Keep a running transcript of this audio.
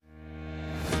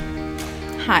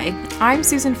Hi, I'm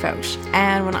Susan Foch,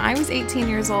 and when I was 18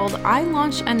 years old, I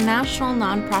launched a national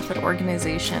nonprofit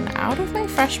organization out of my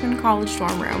freshman college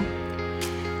dorm room.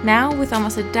 Now, with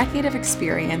almost a decade of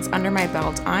experience under my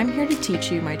belt, I'm here to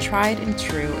teach you my tried and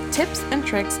true tips and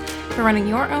tricks for running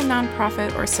your own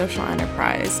nonprofit or social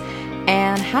enterprise,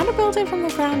 and how to build it from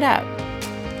the ground up.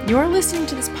 You're listening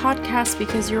to this podcast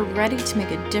because you're ready to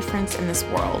make a difference in this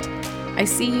world. I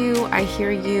see you, I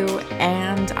hear you,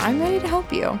 and I'm ready to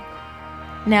help you.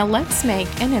 Now let's make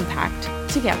an impact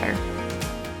together.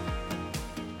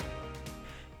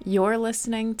 You're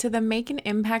listening to the Make an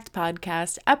Impact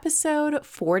podcast, episode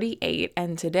 48,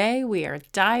 and today we are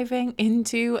diving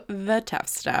into the tough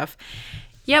stuff.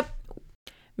 Yep,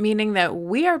 meaning that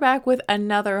we are back with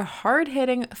another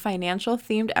hard-hitting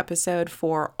financial-themed episode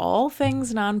for all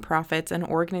things nonprofits and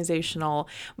organizational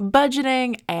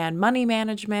budgeting and money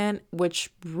management,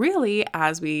 which really,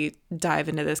 as we dive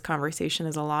into this conversation,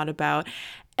 is a lot about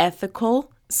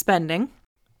ethical spending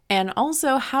and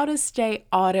also how to stay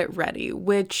audit ready,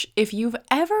 which if you've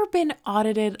ever been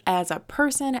audited as a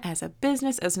person, as a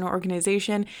business, as an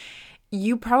organization,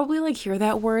 you probably hear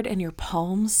that word and your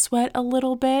palms sweat a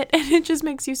little bit and it just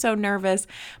makes you so nervous.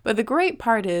 But the great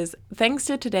part is, thanks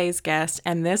to today's guest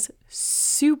and this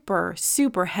super,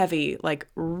 super heavy,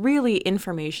 really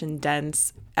information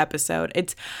dense episode,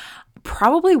 it's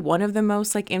probably one of the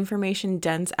most information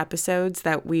dense episodes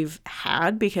that we've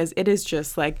had, because it is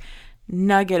just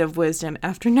nugget of wisdom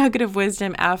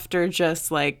after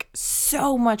just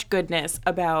so much goodness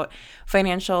about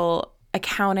financial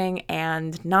accounting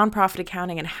and nonprofit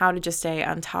accounting and how to just stay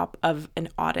on top of an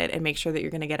audit and make sure that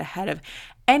you're going to get ahead of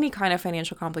any kind of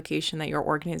financial complication that your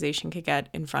organization could get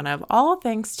in front of. All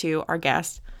thanks to our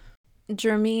guest,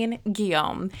 Germeen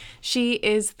Guillaume. She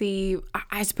is the,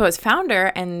 founder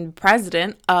and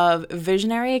president of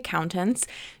Visionary Accountants.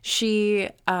 She,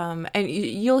 and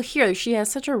you'll hear, she has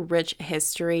such a rich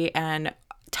history and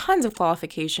tons of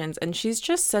qualifications, and she's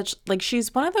just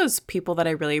she's one of those people that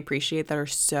I really appreciate that are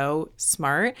so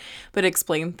smart but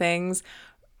explain things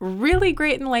really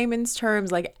great in layman's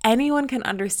terms. Anyone can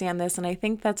understand this, and I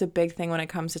think that's a big thing when it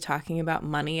comes to talking about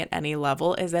money at any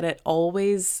level, is that it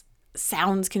always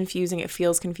sounds confusing. It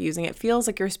feels confusing. It feels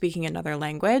like you're speaking another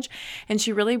language, and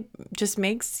she really just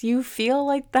makes you feel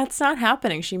like that's not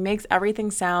happening. She makes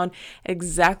everything sound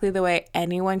exactly the way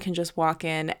anyone can just walk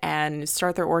in and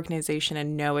start their organization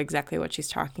and know exactly what she's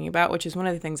talking about, which is one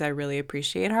of the things I really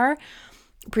appreciate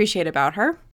about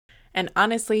her. And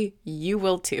honestly, you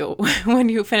will too when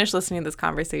you finish listening to this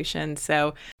conversation.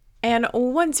 And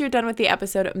once you're done with the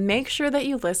episode, make sure that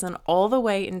you listen all the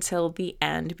way until the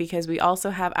end, because we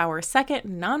also have our second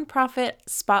nonprofit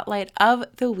spotlight of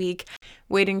the week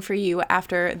waiting for you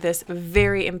after this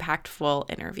very impactful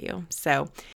interview.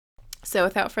 So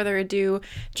without further ado,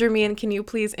 Germeen, can you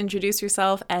please introduce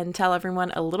yourself and tell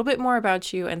everyone a little bit more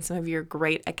about you and some of your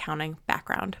great accounting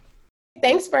background?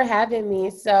 Thanks for having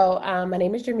me. So my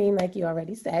name is Germeen, like you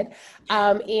already said,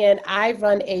 and I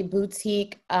run a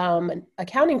boutique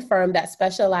accounting firm that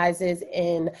specializes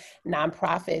in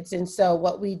nonprofits. And so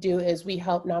what we do is we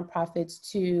help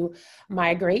nonprofits to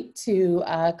migrate to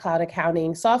cloud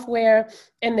accounting software,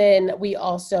 and then we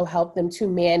also help them to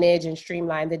manage and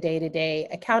streamline the day-to-day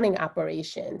accounting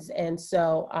operations. And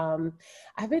so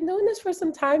I've been doing this for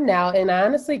some time now, and I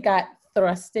honestly got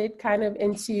thrusted kind of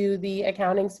into the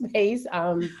accounting space.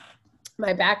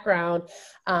 My background,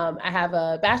 I have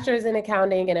a bachelor's in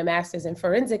accounting and a master's in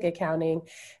forensic accounting,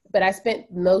 but I spent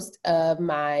most of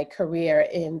my career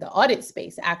in the audit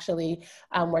space, actually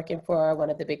working for one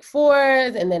of the big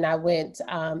fours. And then I went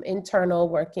internal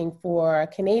working for a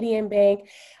Canadian bank,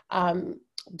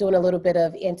 doing a little bit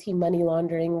of anti-money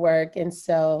laundering work. And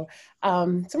so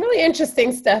some really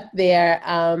interesting stuff there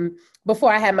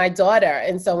before I had my daughter.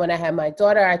 And so when I had my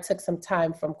daughter, I took some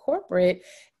time from corporate.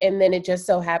 And then it just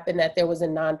so happened that there was a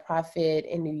nonprofit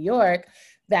in New York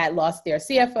that lost their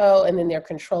CFO and then their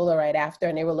controller right after.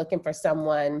 And they were looking for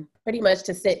someone pretty much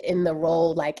to sit in the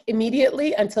role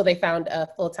immediately until they found a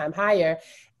full-time hire.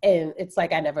 And it's I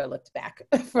never looked back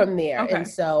from there. Okay. And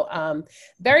so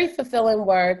very fulfilling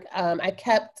work.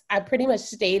 I pretty much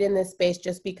stayed in this space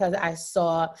just because I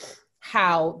saw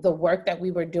how the work that we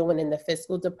were doing in the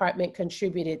fiscal department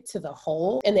contributed to the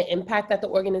whole and the impact that the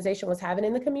organization was having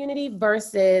in the community,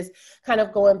 versus kind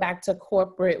of going back to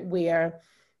corporate where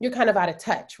you're kind of out of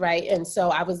touch, right? And so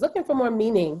I was looking for more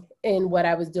meaning in what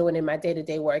I was doing in my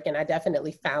day-to-day work. And I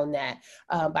definitely found that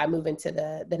by moving to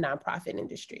the nonprofit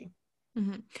industry.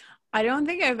 Mm-hmm. I don't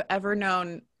think I've ever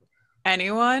known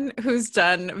anyone who's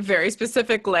done very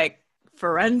specific,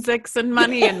 forensics and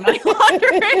money and money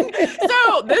laundering.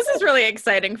 So this is really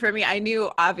exciting for me. I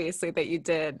knew obviously that you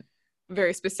did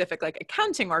very specific like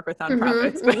accounting work with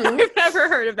nonprofits, but I've never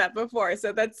heard of that before.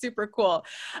 So that's super cool.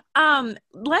 I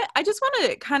just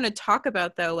want to kind of talk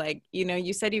about though, like, you know,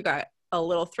 you said you got a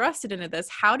little thrusted into this.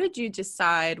 How did you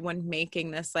decide when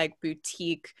making this like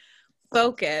boutique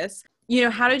focus? You know,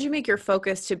 how did you make your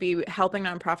focus to be helping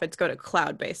nonprofits go to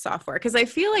cloud-based software? Because I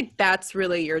feel like that's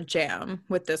really your jam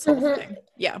with this whole thing.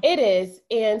 Yeah. It is.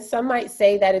 And some might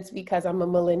say that it's because I'm a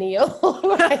millennial,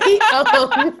 right?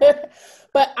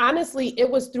 But honestly, it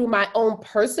was through my own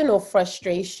personal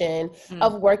frustration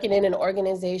of working in an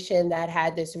organization that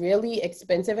had this really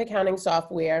expensive accounting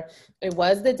software. It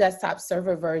was the desktop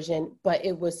server version, but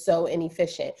it was so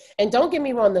inefficient. And don't get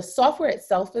me wrong, the software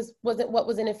itself wasn't what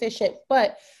was inefficient,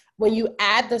 but when you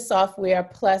add the software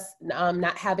plus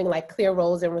not having like clear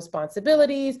roles and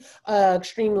responsibilities,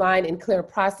 streamlined and clear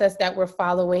process that we're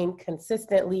following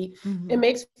consistently, it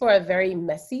makes for a very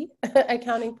messy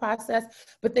accounting process.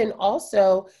 But then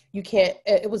also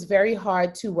it was very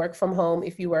hard to work from home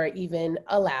if you were even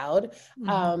allowed.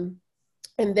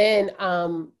 And then,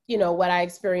 you know, what I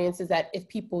experienced is that if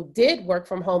people did work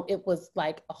from home, it was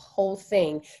like a whole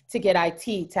thing to get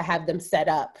IT to have them set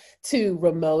up to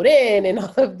remote in and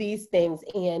all of these things.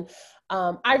 And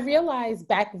I realized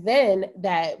back then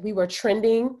that we were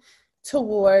trending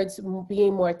towards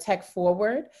being more tech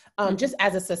forward, just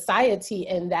as a society,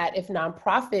 and that if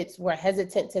nonprofits were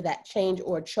hesitant to that change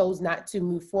or chose not to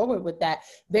move forward with that,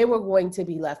 they were going to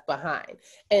be left behind.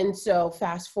 And so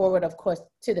fast forward, of course,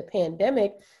 to the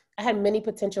pandemic, I had many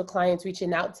potential clients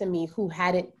reaching out to me who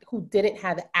didn't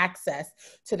have access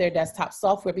to their desktop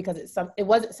software because it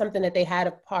wasn't something that they had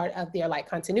a part of their like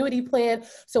continuity plan.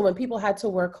 So when people had to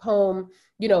work home,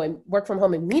 you know, and work from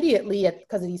home immediately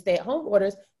because of these stay-at-home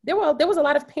orders, there was a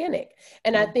lot of panic.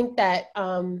 And I think that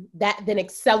that then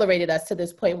accelerated us to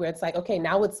this point where it's like, okay,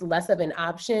 now it's less of an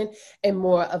option and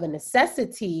more of a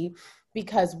necessity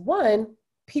because one,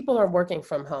 people are working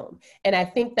from home. And I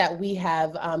think that we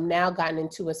have now gotten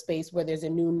into a space where there's a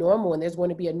new normal and there's going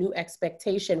to be a new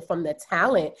expectation from the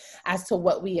talent as to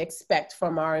what we expect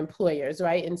from our employers,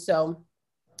 right? And so,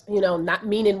 you know, not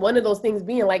meaning one of those things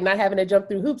being like not having to jump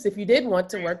through hoops if you did want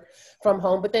to work from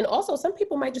home, but then also some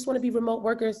people might just want to be remote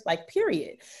workers, like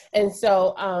period. And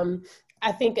so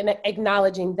I think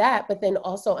acknowledging that, but then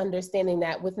also understanding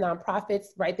that with nonprofits,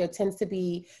 right, there tends to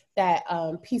be that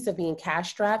piece of being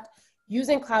cash strapped.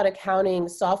 Using cloud accounting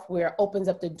software opens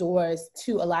up the doors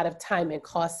to a lot of time and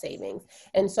cost savings.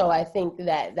 And so I think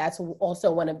that that's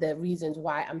also one of the reasons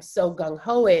why I'm so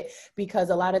gung-ho it, because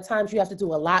a lot of times you have to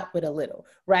do a lot with a little,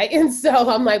 right? And so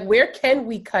I'm like, where can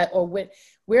we cut or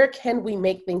where can we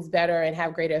make things better and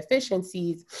have greater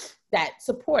efficiencies that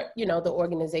support, you know, the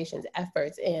organization's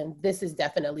efforts? And this is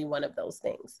definitely one of those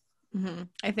things.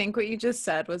 I think what you just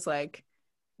said was like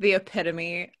the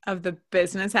epitome of the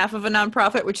business half of a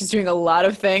nonprofit, which is doing a lot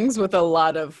of things with a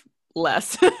lot of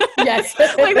less. Yes.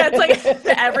 Like that's like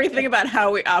everything about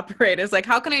how we operate is like,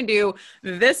 how can I do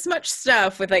this much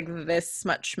stuff with like this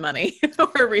much money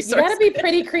or resources? You gotta be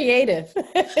pretty creative.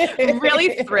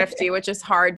 Really thrifty, which is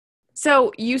hard.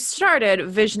 So you started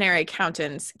Visionary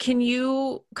Accountants. Can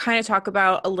you kind of talk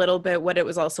about a little bit what it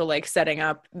was also like setting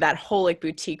up that whole like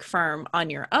boutique firm on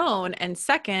your own? And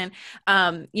second,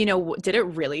 you know, did it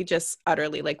really just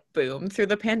utterly like boom through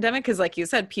the pandemic? Because like you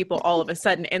said, people all of a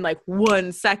sudden in like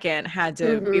 1 second had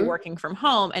to be working from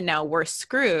home, and now we're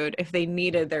screwed if they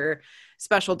needed their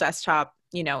special desktop,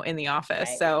 you know, in the office.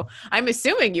 Right. So I'm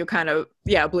assuming you kind of,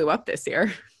 blew up this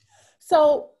year.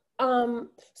 So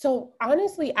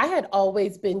honestly, I had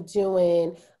always been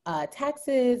doing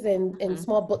taxes and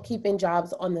small bookkeeping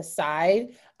jobs on the side.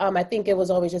 I think it was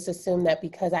always just assumed that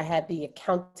because I had the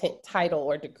accountant title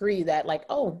or degree that like,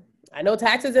 oh, I know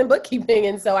taxes and bookkeeping.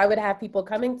 And so I would have people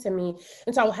coming to me.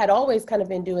 And so I had always kind of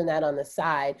been doing that on the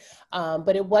side.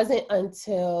 But it wasn't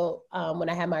until when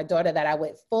I had my daughter that I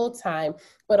went full time,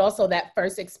 but also that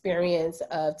first experience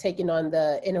of taking on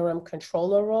the interim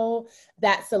controller role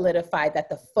that solidified that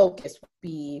the focus would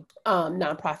be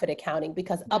nonprofit accounting,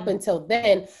 because up until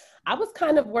then, I was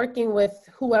kind of working with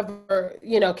whoever,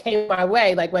 you know, came my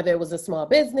way, like whether it was a small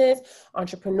business,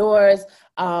 entrepreneurs,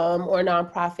 or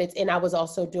nonprofits. And I was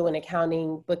also doing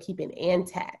accounting, bookkeeping, and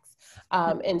tax.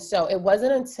 And so it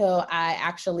wasn't until I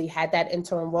actually had that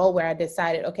interim role where I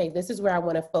decided, okay, this is where I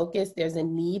want to focus. There's a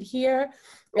need here.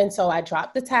 And so I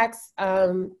dropped the tax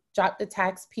dropped the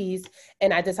tax piece,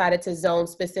 and I decided to zone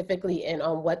specifically in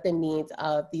on what the needs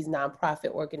of these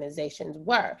nonprofit organizations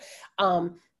were.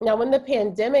 Now, when the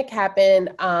pandemic happened,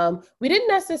 we didn't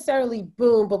necessarily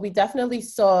boom, but we definitely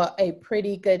saw a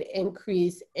pretty good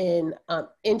increase in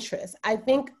interest. I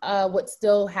think what's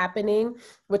still happening,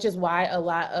 which is why a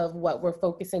lot of what we're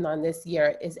focusing on this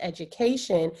year is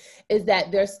education, is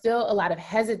that there's still a lot of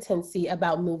hesitancy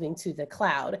about moving to the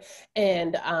cloud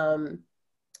and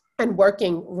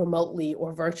working remotely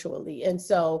or virtually. And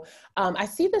so I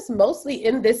see this mostly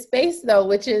in this space, though,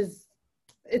 which is,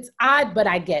 it's odd, but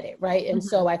I get it, right? And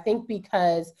so I think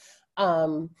because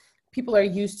people are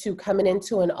used to coming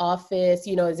into an office,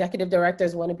 you know, executive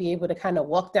directors want to be able to kind of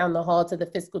walk down the hall to the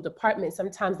fiscal department.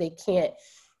 Sometimes they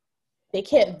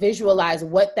can't visualize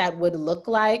what that would look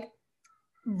like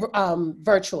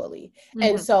virtually.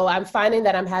 And so I'm finding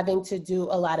that I'm having to do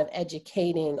a lot of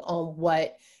educating on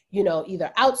what, you know,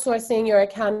 either outsourcing your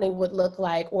accounting would look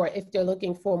like, or if they're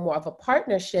looking for more of a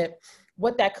partnership,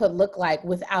 what that could look like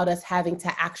without us having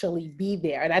to actually be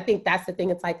there. And I think that's the thing.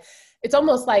 It's like, it's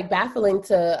almost like baffling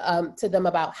to them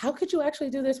about how could you actually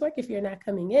do this work if you're not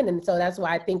coming in? And so that's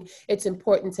why I think it's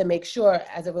important to make sure,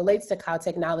 as it relates to cloud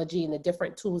technology and the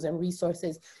different tools and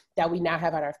resources that we now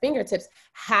have at our fingertips,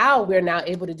 how we're now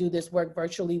able to do this work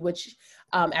virtually, which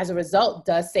as a result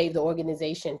does save the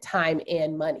organization time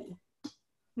and money.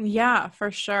 Yeah,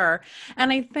 for sure.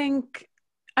 And I think,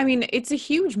 I mean, it's a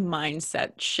huge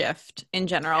mindset shift in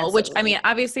general, Absolutely. which, I mean,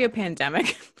 obviously a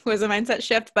pandemic was a mindset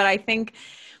shift, but I think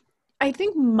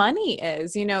money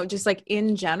is, you know, just like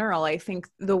in general, I think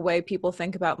the way people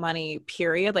think about money,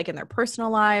 period, like in their personal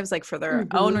lives, like for their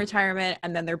own retirement,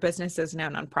 and then their businesses, now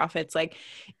nonprofits, like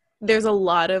there's a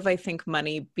lot of, I think,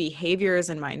 money behaviors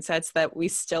and mindsets that we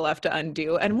still have to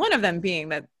undo. And one of them being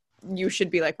that you should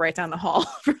be like right down the hall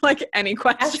for like any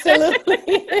question.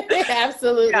 Absolutely.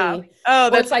 Absolutely. Yeah.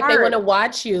 Oh, that's it's like hard. they want to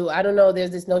watch you. I don't know.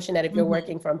 There's this notion that if you're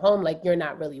working from home, like you're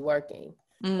not really working.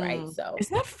 Right. So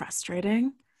isn't that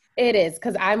frustrating? It is,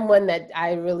 because I'm one that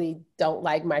I really don't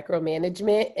like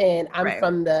micromanagement, and I'm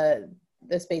from the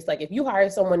space, like if you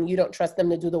hire someone, you don't trust them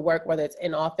to do the work, whether it's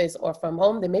in office or from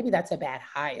home, then maybe that's a bad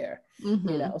hire,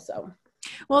 you know, so.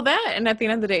 Well, that, and at the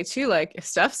end of the day too, like if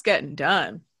stuff's getting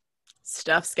done,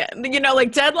 you know,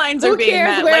 like deadlines are being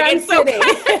met. Where like I'm it's sitting?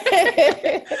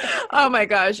 okay. Oh my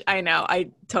gosh. I know.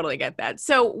 I totally get that.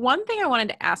 So one thing I wanted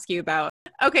to ask you about,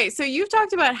 okay, so you've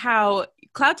talked about how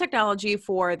cloud technology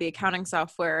for the accounting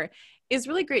software is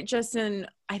really great just in,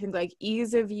 I think, like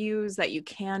ease of use, that you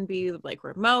can be like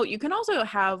remote. You can also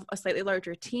have a slightly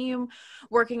larger team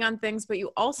working on things, but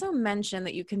you also mentioned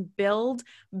that you can build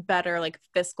better like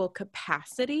fiscal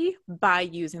capacity by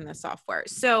using the software.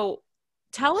 So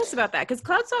tell us about that, because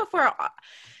cloud software,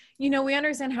 you know, we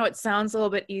understand how it sounds a little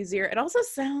bit easier. It also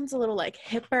sounds a little like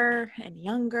hipper and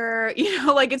younger, you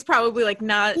know, like it's probably like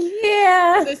not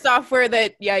the software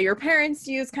that, your parents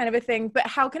use, kind of a thing. But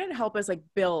how can it help us like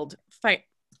build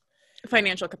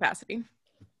financial capacity?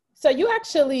 So you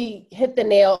actually hit the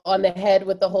nail on the head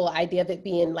with the whole idea of it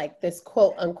being like this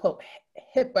quote unquote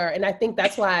hipper. And I think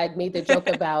that's why I made the joke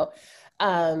about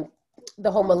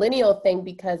the whole millennial thing,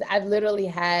 because I've literally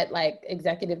had like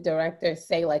executive directors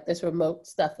say like this remote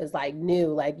stuff is like new,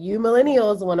 like you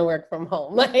millennials want to work from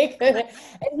home. Like,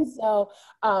 and so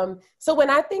when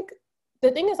I think,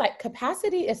 the thing is like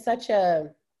capacity is such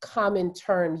a common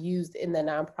term used in the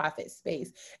nonprofit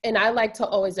space. And I like to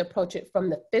always approach it from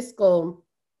the fiscal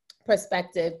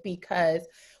perspective, because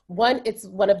one, it's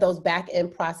one of those back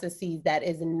end processes that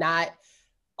is not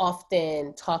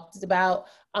often talked about.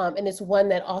 And it's one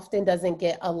that often doesn't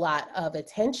get a lot of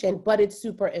attention, but it's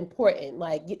super important.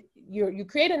 Like you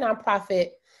create a nonprofit,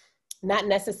 not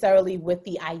necessarily with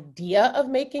the idea of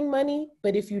making money,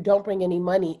 but if you don't bring any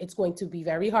money, it's going to be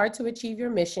very hard to achieve your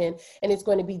mission, and it's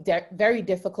going to be very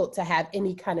difficult to have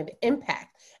any kind of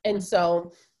impact. And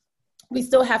so we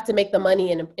still have to make the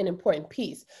money an important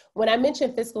piece. When I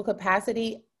mentioned fiscal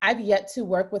capacity, I've yet to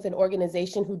work with an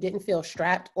organization who didn't feel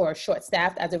strapped or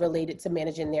short-staffed as it related to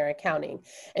managing their accounting.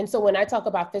 And so when I talk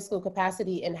about fiscal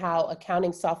capacity and how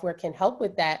accounting software can help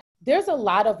with that, there's a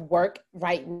lot of work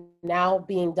right now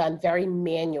being done very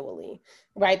manually,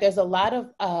 right? There's a lot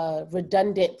of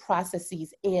redundant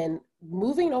processes, and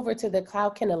moving over to the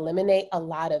cloud can eliminate a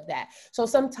lot of that. So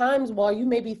sometimes while you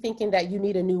may be thinking that you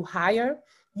need a new hire,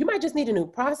 you might just need a new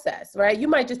process, right? You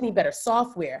might just need better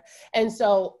software. And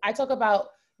so I talk about,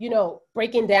 you know,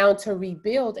 breaking down to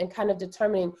rebuild and kind of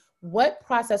determining what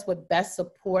process would best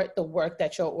support the work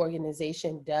that your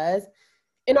organization does.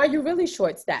 And are you really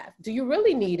short-staffed? Do you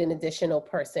really need an additional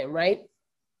person, right?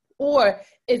 Or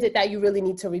is it that you really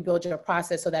need to rebuild your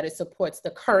process so that it supports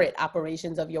the current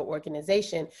operations of your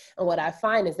organization? And what I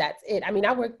find is that's it. I mean,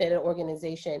 I worked in an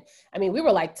organization. I mean, we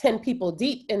were like 10 people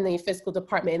deep in the fiscal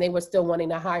department and they were still wanting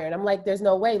to hire. And I'm like, there's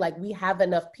no way, like we have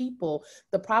enough people.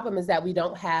 The problem is that we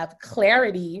don't have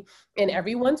clarity in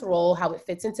everyone's role, how it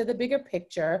fits into the bigger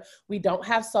picture. We don't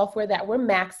have software that we're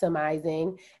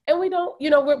maximizing, and we don't,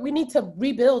 we need to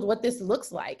rebuild what this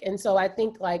looks like. And so I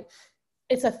think like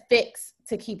it's a fix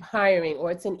to keep hiring,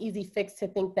 or it's an easy fix to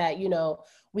think that,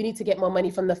 we need to get more money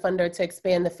from the funder to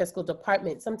expand the fiscal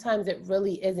department. Sometimes it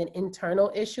really is an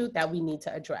internal issue that we need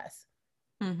to address.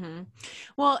 Mm-hmm.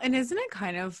 Well, and isn't it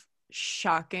kind of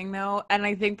shocking though? And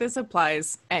I think this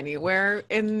applies anywhere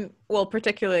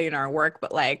particularly in our work,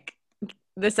 but like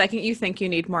the second you think you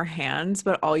need more hands,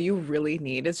 but all you really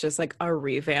need is just like a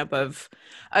revamp of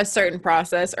a certain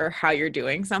process or how you're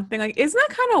doing something. Like, isn't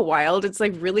that kind of wild? It's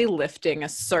like really lifting a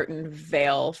certain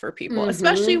veil for people,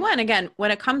 especially when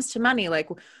it comes to money, like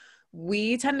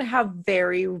we tend to have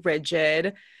very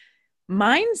rigid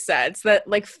mindsets that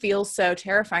like feel so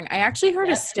terrifying. I actually heard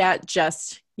a stat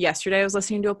just yesterday. I was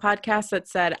listening to a podcast that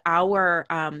said our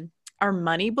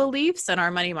money beliefs and our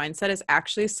money mindset is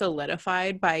actually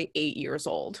solidified by 8 years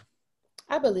old.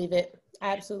 I believe it.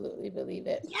 I absolutely believe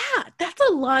it. Yeah, that's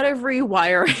a lot of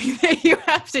rewiring that you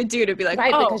have to do to be like,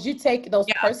 right, because you take those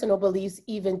personal beliefs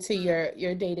even to your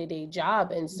day-to-day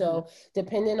job. And so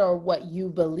depending on what you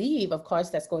believe, of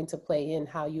course, that's going to play in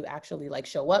how you actually like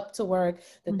show up to work,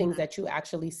 the things that you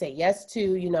actually say yes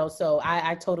to, so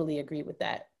I totally agree with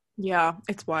that. Yeah,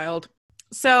 it's wild.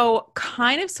 So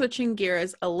kind of switching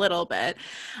gears a little bit,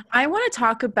 I want to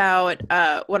talk about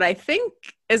what I think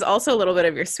is also a little bit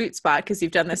of your sweet spot, because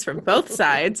you've done this from both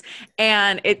sides,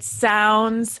 and it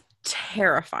sounds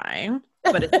terrifying,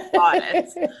 but it's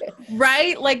audits,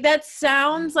 right? Like that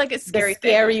sounds like a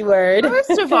scary word.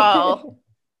 First of all,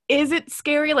 is it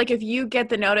scary? Like if you get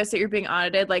the notice that you're being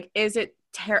audited, like is it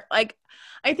like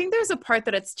I think there's a part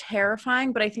that it's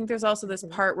terrifying, but I think there's also this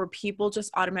part where people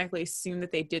just automatically assume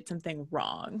that they did something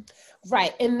wrong.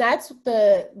 Right. And that's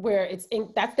the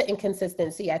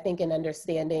inconsistency, I think, in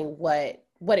understanding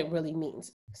what it really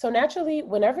means. So naturally,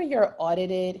 whenever you're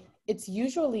audited, it's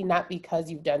usually not because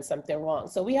you've done something wrong.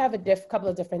 So we have a couple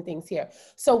of different things here.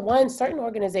 So one, certain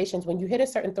organizations, when you hit a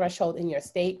certain threshold in your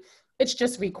state, it's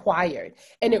just required.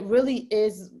 And it really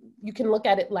is, you can look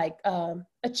at it like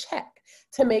a check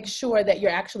to make sure that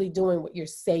you're actually doing what you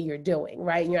say you're doing,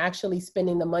 right? And you're actually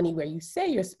spending the money where you say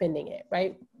you're spending it,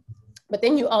 right? But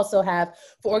then you also have,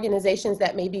 for organizations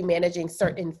that may be managing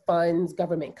certain funds,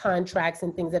 government contracts,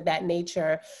 and things of that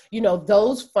nature,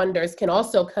 those funders can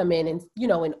also come in and,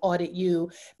 and audit you.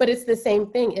 But it's the same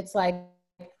thing. It's like,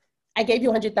 I gave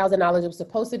you $100,000. It was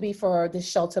supposed to be for this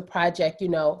shelter project.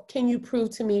 Can you prove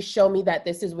to me, show me that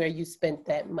this is where you spent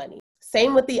that money?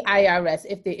 Same with the IRS.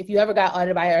 If you ever got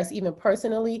audited by IRS, even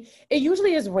personally, it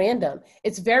usually is random.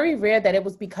 It's very rare that it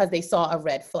was because they saw a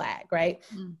red flag, right?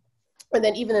 And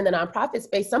then even in the nonprofit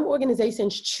space, some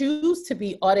organizations choose to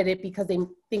be audited because they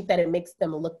think that it makes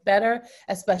them look better,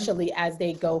 especially as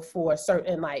they go for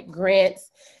certain like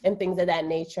grants and things of that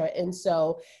nature. And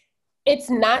so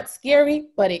it's not scary,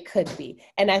 but it could be.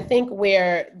 And I think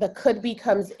where the could be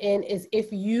comes in is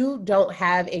if you don't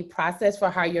have a process for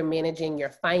how you're managing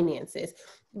your finances,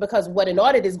 because what an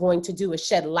audit is going to do is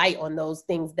shed light on those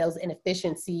things, those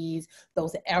inefficiencies,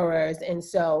 those errors. And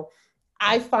so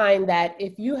I find that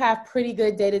if you have pretty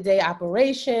good day-to-day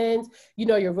operations,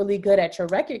 you're really good at your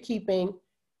record keeping,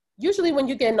 usually when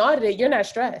you get audited, you're not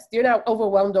stressed. You're not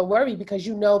overwhelmed or worried because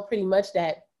you know pretty much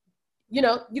that you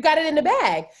got it in the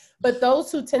bag. But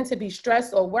those who tend to be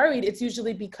stressed or worried, it's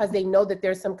usually because they know that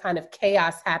there's some kind of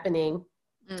chaos happening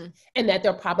and that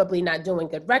they're probably not doing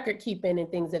good record keeping and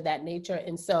things of that nature.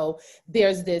 And so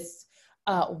there's this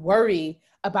worry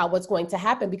about what's going to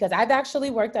happen, because I've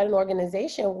actually worked at an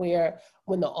organization where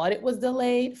when the audit was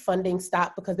delayed, funding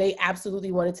stopped because they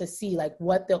absolutely wanted to see like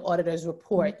what the auditor's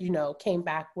report, came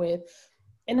back with.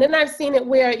 And then I've seen it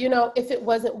where, if it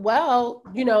wasn't well,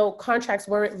 contracts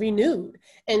weren't renewed.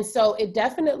 And so it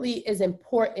definitely is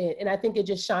important. And I think it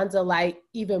just shines a light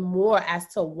even more as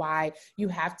to why you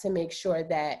have to make sure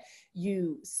that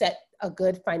you set a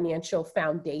good financial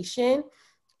foundation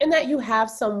and that you have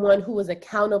someone who is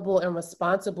accountable and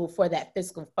responsible for that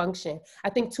fiscal function.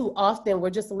 I think too often we're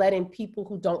just letting people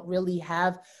who don't really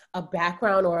have a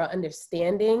background or an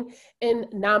understanding in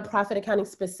nonprofit accounting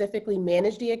specifically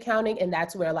manage the accounting, and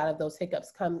that's where a lot of those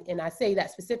hiccups come. And I say that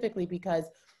specifically because,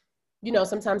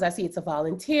 sometimes I see it's a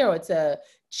volunteer or it's a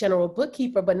general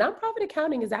bookkeeper, but nonprofit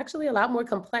accounting is actually a lot more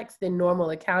complex than normal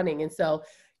accounting. And so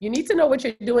You need to know what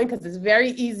you're doing because it's very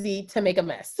easy to make a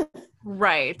mess.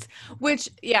 Right. Which,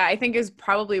 yeah, I think is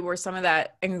probably where some of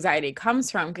that anxiety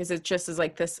comes from, because it just is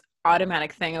like this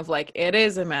automatic thing of like, it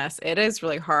is a mess. It is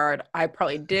really hard. I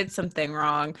probably did something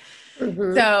wrong.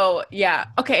 Mm-hmm. So, yeah.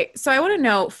 Okay. So I want to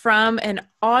know from an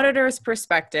auditor's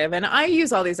perspective, and I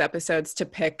use all these episodes to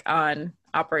pick on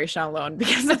operational loan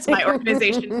because that's my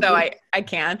organization. So I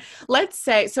can. Let's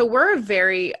say, so we're a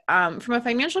very, from a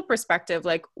financial perspective,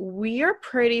 like we are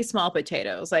pretty small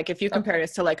potatoes. Like if you compare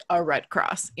us to like a Red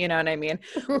Cross, you know what I mean?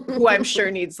 Who I'm sure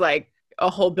needs like a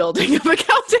whole building of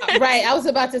accountants. Right. I was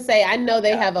about to say, I know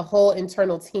they have a whole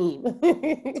internal team.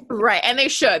 Right. And they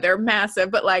should. They're massive.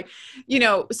 But like,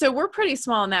 so we're pretty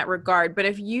small in that regard. But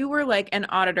if you were like an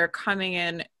auditor coming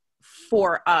in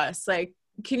for us, like,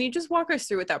 can you just walk us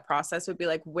through what that process would be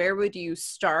like? Where would you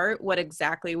start? What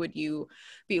exactly would you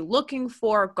be looking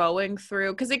for, going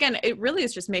through? Because again, it really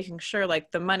is just making sure like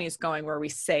the money's going where we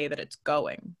say that it's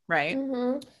going, right?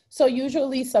 Mm-hmm. So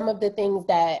usually some of the things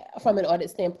that from an audit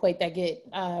standpoint that get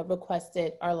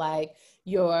requested are like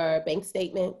your bank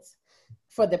statements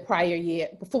for the prior year,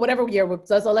 for whatever year.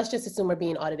 So let's just assume we're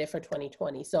being audited for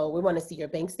 2020. So we want to see your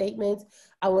bank statements.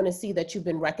 I want to see that you've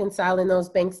been reconciling those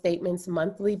bank statements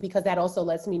monthly, because that also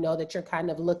lets me know that you're kind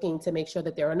of looking to make sure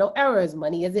that there are no errors,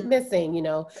 money isn't missing,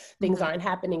 things aren't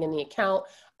happening in the account.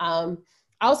 I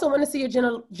also want to see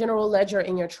your general ledger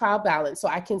and your trial balance, so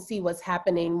I can see what's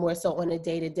happening more so on a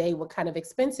day-to-day. What kind of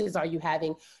expenses are you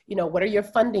having? What are your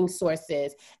funding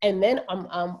sources? And then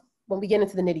when we get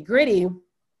into the nitty-gritty,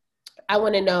 I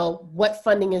want to know what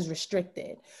funding is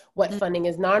restricted, what funding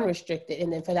is non-restricted.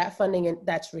 And then for that funding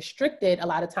that's restricted, a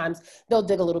lot of times they'll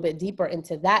dig a little bit deeper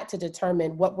into that to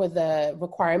determine what were the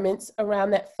requirements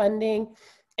around that funding.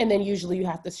 And then usually you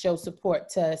have to show support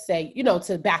to say,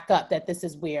 to back up that this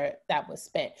is where that was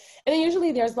spent. And then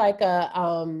usually there's like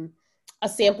a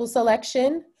sample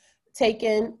selection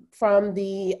taken from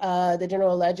the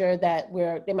general ledger that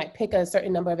where they might pick a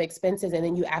certain number of expenses, and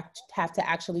then you have to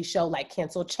actually show like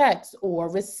canceled checks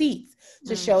or receipts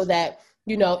to show that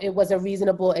it was a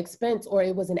reasonable expense or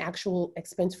it was an actual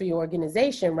expense for your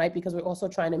organization, right? Because we're also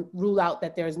trying to rule out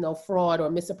that there's no fraud or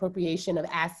misappropriation of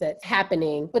assets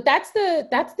happening. But that's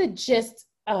the gist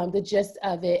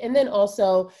of it. And then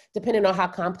also, depending on how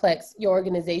complex your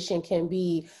organization can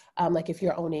be, like if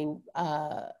you're owning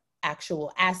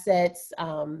actual assets,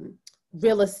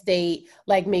 real estate,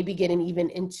 like maybe getting even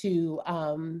into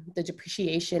the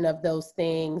depreciation of those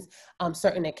things,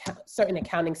 certain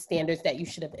accounting standards that you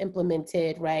should have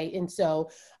implemented, right? And so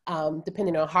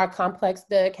depending on how complex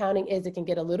the accounting is, it can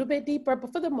get a little bit deeper,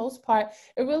 but for the most part,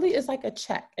 it really is like a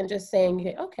check and just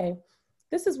saying, okay,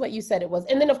 this is what you said it was.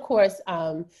 And then of course,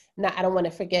 I don't want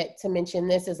to forget to mention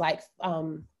this is like,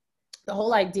 the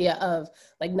whole idea of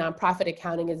like nonprofit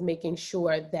accounting is making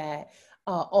sure that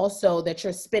also that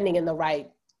you're spending in the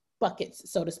right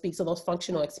buckets, so to speak. So those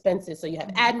functional expenses. So you have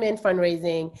admin,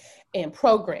 fundraising, and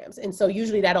programs. And so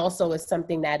usually that also is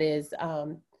something that is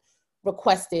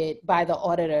requested by the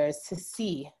auditors to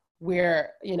see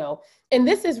where, and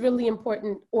this is really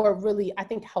important or really, I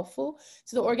think, helpful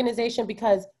to the organization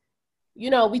because,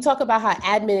 we talk about how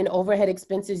admin and overhead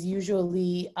expenses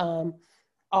usually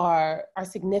are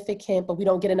significant, but we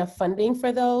don't get enough funding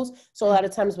for those. So a lot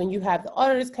of times when you have the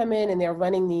auditors come in and they're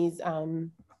running these,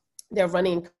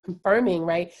 confirming,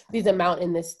 right, these amount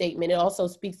in this statement, it also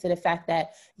speaks to the fact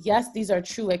that, yes, these are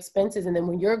true expenses. And then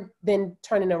when you're then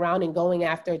turning around and going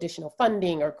after additional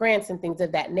funding or grants and things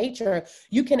of that nature,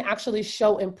 you can actually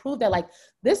show and prove that like,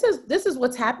 this is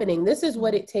what's happening. This is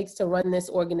what it takes to run this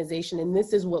organization. And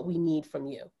this is what we need from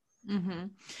you. Mm-hmm.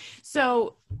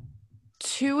 So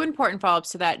two important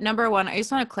follow-ups to that. Number one, I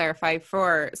just want to clarify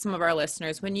for some of our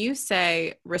listeners, when you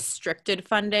say restricted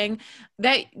funding,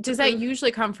 does that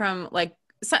usually come from like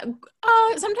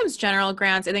sometimes general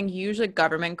grants, and then usually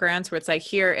government grants where it's like,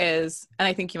 here is, and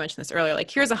I think you mentioned this earlier,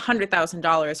 like here's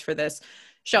 $100,000 for this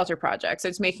shelter project. So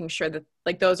it's making sure that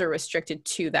like those are restricted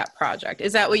to that project.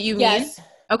 Is that what you mean?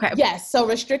 Okay. Yes. So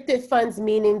restricted funds,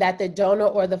 meaning that the donor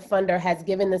or the funder has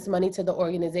given this money to the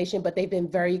organization, but they've been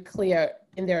very clear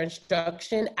in their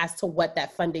instruction as to what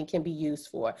that funding can be used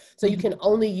for. So you can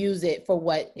only use it for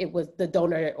what it was the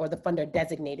donor or the funder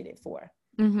designated it for.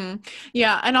 Mm-hmm.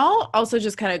 Yeah. And I'll also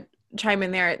just kind of chime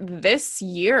in there. This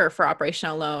year for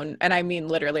operational loan, and I mean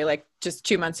literally like just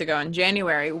 2 months ago in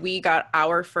January, we got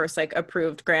our first like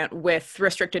approved grant with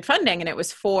restricted funding, and it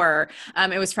was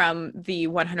from the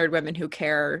 100 Women Who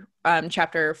Care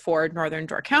chapter for Northern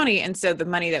Door County. And so the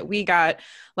money that we got,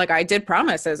 like I did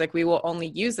promise, I was like, we will only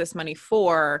use this money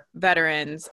for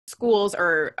veterans, schools,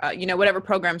 or, whatever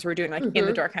programs we're doing like in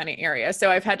the Door County area.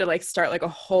 So I've had to like start like a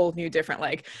whole new different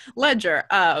like ledger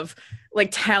of like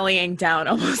tallying down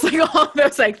almost like all of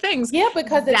those like things. Yeah,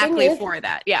 because the exactly thing is, for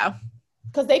that. Yeah.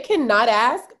 Because they cannot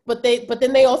ask, but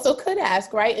then they also could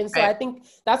ask, right? And so Right. I think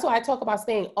that's why I talk about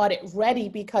staying audit ready,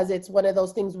 because it's one of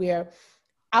those things where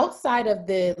outside of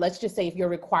let's just say if you're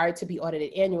required to be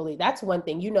audited annually, that's one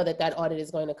thing. You know that audit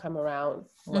is going to come around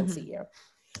once a year.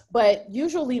 But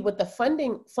usually with the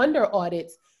funder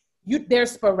audits, they're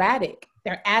sporadic,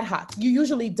 they're ad hoc. You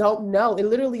usually don't know. It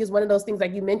literally is one of those things,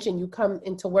 like you mentioned, you come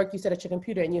into work, you sit at your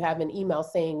computer and you have an email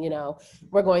saying,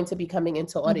 we're going to be coming in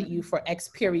to audit you for X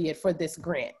period for this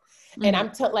grant. And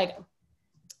I'm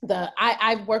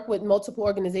I've worked with multiple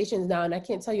organizations now, and I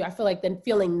can't tell you, I feel like the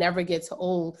feeling never gets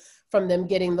old from them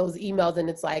getting those emails. And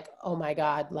it's like, oh my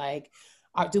God, like,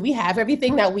 do we have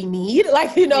everything that we need?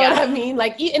 Like, what I mean?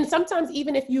 Like, and sometimes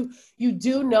even if you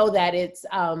do know that it's,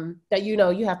 that,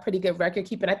 you have pretty good record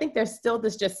keeping, I think there's still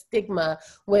this just stigma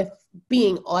with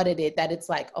being audited that it's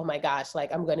like, oh my gosh,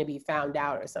 like I'm going to be found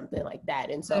out or something like that.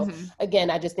 And so again,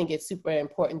 I just think it's super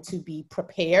important to be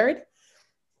prepared,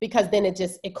 because then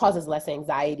it causes less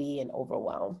anxiety and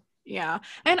overwhelm. Yeah.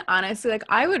 And honestly, like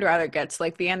I would rather get to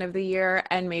like the end of the year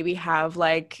and maybe have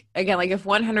like, again, like if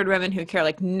 100 women who care,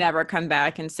 like never come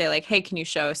back and say like, hey, can you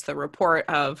show us the report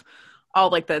of all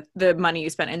like the money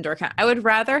you spent in Door County? I would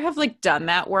rather have like done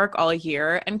that work all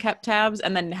year and kept tabs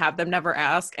and then have them never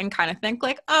ask and kind of think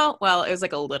like, oh, well, it was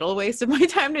like a little waste of my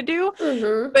time to do,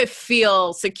 but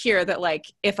feel secure that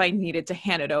like if I needed to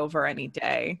hand it over any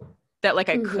day, that like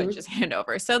I could just hand it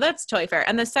over. So that's totally fair.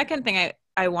 And the second thing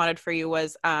I wanted for you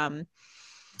was, we're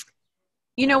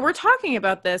talking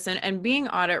about this and being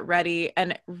audit ready,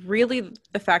 and really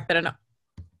the fact that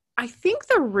I think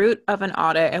the root of an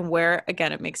audit and where,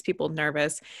 again, it makes people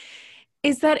nervous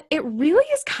is that it really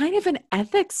is kind of an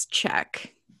ethics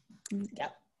check.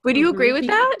 Yep. Would you agree with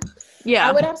that? Yeah.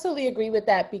 I would absolutely agree with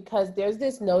that, because there's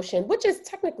this notion, which is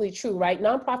technically true, right?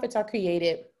 Nonprofits are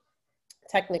created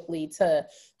technically to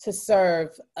serve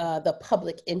the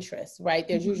public interest, right?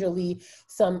 There's usually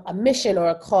a mission or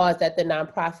a cause that the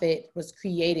nonprofit was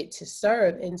created to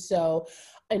serve. And so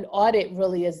an audit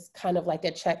really is kind of like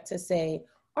a check to say,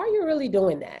 are you really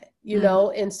doing that?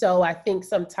 And so I think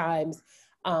sometimes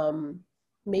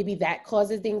maybe that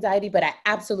causes the anxiety, but I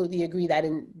absolutely agree that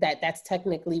that's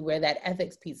technically where that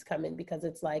ethics piece come in, because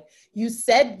it's like, you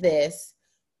said this,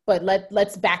 but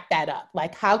let's back that up.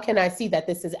 Like, how can I see that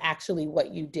this is actually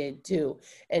what you did do?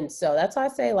 And so that's why I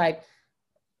say, like,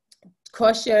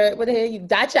 you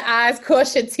dot your I's,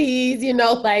 cross your T's,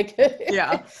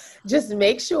 yeah. Just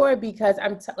make sure, because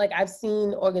I've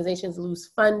seen organizations lose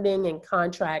funding and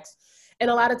contracts. And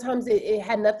a lot of times it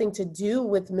had nothing to do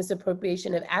with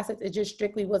misappropriation of assets. It just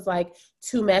strictly was like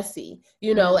too messy,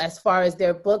 as far as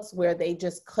their books, where they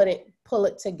just couldn't pull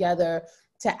it together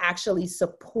to actually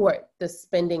support the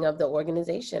spending of the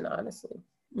organization, honestly.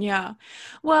 Yeah.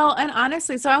 Well, and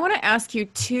honestly, so I want to ask you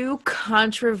two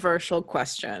controversial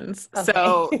questions. Okay.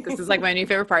 So this is like my new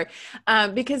favorite part,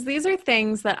 because these are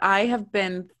things that I have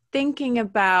been thinking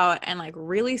about and like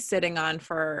really sitting on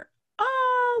for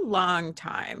a long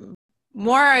time.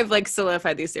 More I've like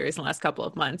solidified these theories in the last couple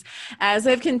of months as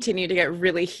I've continued to get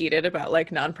really heated about like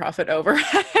nonprofit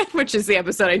overhead, which is the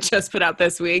episode I just put out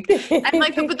this week. And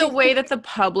like the way that the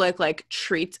public like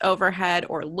treats overhead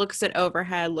or looks at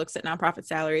overhead, looks at nonprofit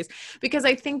salaries, because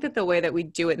I think that the way that we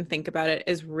do it and think about it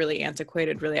is really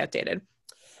antiquated, really outdated.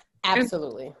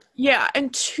 Absolutely.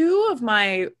 And two of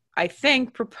my, I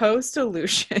think, proposed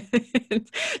solutions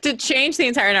to change the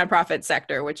entire nonprofit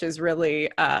sector, which is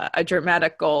really a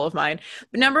dramatic goal of mine.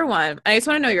 But number one, I just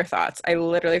want to know your thoughts. I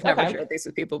literally have never shared these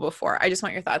with people before. I just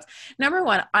want your thoughts. Number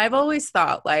one, I've always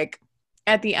thought like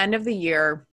at the end of the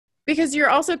year, because you're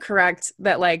also correct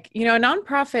that like, a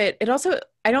nonprofit, it also,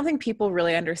 I don't think people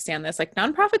really understand this. Like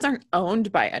nonprofits aren't owned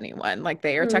by anyone. Like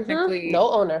they are technically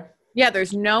no owner. Yeah,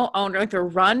 there's no owner. Like they're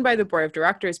run by the board of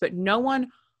directors, but no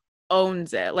one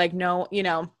owns it. Like no,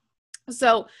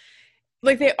 so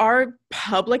like they are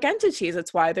public entities.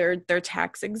 That's why they're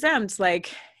tax exempt.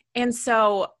 Like, and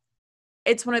so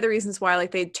it's one of the reasons why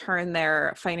like they turn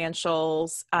their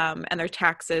financials and their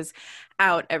taxes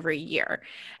out every year.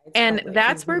 And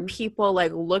that's where people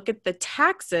like look at the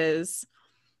taxes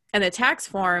and the tax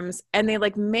forms, and they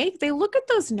look at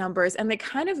those numbers and they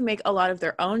kind of make a lot of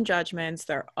their own judgments,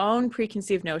 their own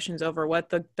preconceived notions over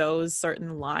what those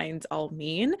certain lines all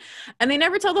mean. And they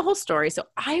never tell the whole story. So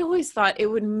I always thought it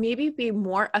would maybe be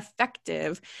more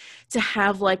effective to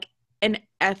have like an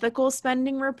ethical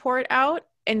spending report out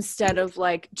instead of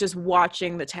like just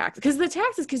watching the tax,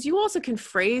 because you also can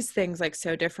phrase things like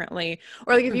so differently,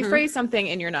 or like if you phrase something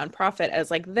in your nonprofit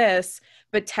as like this,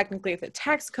 but technically if the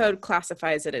tax code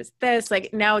classifies it as this,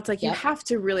 like now it's like you have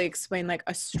to really explain like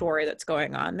a story that's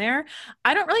going on there.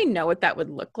 I don't really know what that would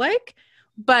look like,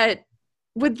 but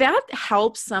would that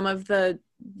help some of the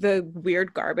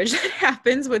weird garbage that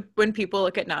happens with when people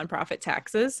look at nonprofit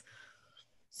taxes?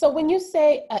 So when you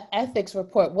say an ethics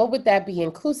report, what would that be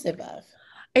inclusive of?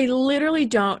 I literally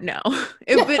don't know.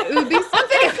 It would be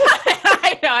something.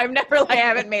 I know I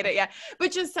haven't made it yet,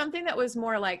 but just something that was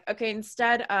more like, okay,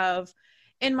 instead of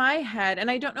in my head, and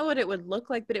I don't know what it would look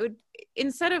like, but it would,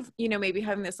 instead of, maybe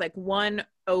having this like one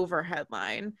overhead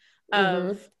line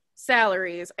of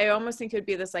salaries, I almost think it would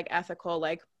be this like ethical,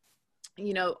 like,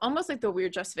 almost like the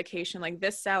weird justification, like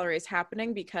this salary is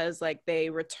happening because like they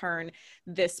return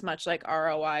this much like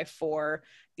ROI for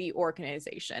the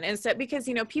organization, instead, because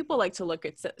people like to look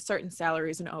at certain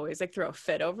salaries and always like throw a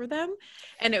fit over them,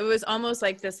 and it was almost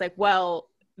like this, like, well,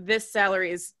 this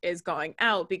salary is going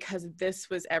out because this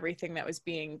was everything that was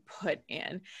being put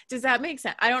in. Does that make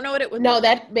sense? I don't know what it would No, look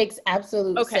that like. makes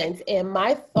absolute sense. And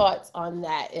my thoughts on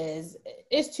that is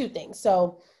two things.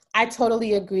 So I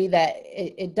totally agree that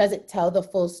it doesn't tell the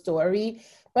full story,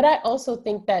 but I also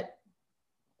think that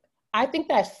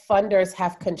funders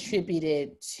have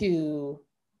contributed to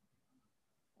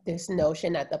this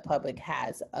notion that the public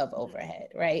has of overhead,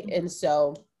 right? And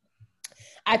so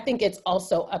I think it's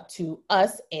also up to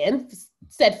us and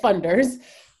said funders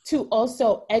to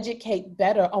also educate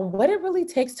better on what it really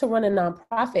takes to run a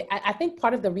nonprofit. I think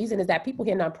part of the reason is that people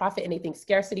hear nonprofit and they think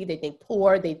scarcity, they think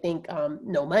poor, they think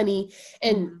no money,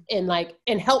 and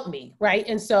help me, right?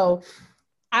 And so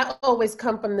I always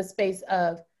come from the space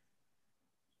of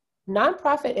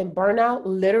nonprofit and burnout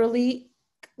literally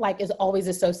like is always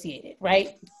associated,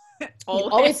 right? You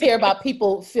always hear about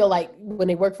people feel like when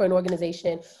they work for an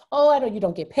organization, you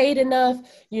don't get paid enough,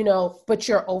 but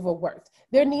you're overworked.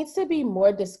 There needs to be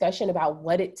more discussion about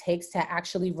what it takes to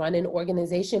actually run an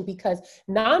organization, because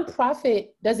nonprofit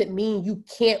doesn't mean you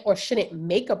can't or shouldn't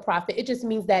make a profit. It just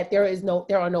means that there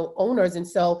are no owners. And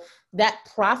so that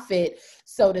profit,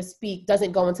 so to speak,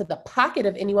 doesn't go into the pocket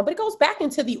of anyone, but it goes back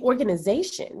into the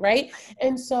organization, right?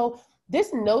 And so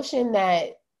this notion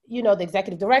that the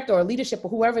executive director or leadership or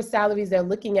whoever's salaries they're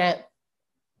looking at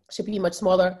should be much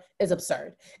smaller is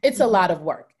absurd. It's a lot of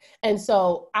work. And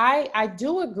so I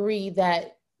do agree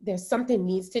that there's something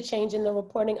needs to change in the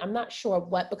reporting. I'm not sure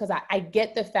what, because I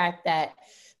get the fact that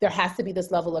there has to be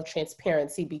this level of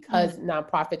transparency because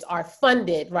nonprofits are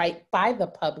funded, right, by the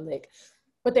public.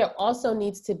 But there also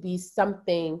needs to be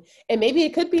something, and maybe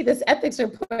it could be this ethics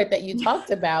report that you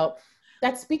talked about,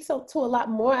 that speaks to a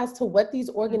lot more as to what these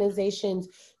organizations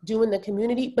do in the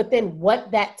community, but then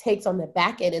what that takes on the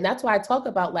back end. And that's why I talk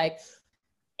about like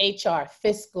HR,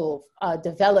 fiscal,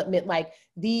 development, like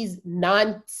these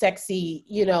non-sexy,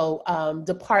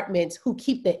 departments who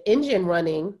keep the engine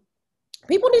running.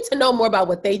 People need to know more about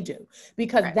what they do,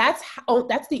 because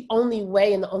that's the only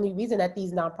way and the only reason that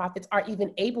these nonprofits are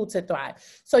even able to thrive.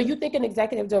 So you think an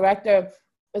executive director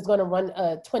is going to run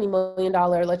a $20 million,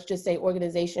 let's just say,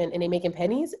 organization, and they making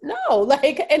pennies? No,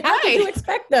 like, and how could you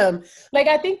expect them? Like,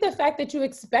 I think the fact that you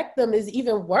expect them is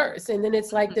even worse. And then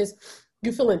it's like this,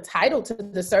 you feel entitled to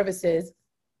the services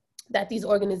that these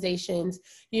organizations,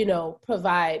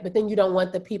 provide, but then you don't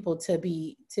want the people to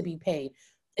be paid.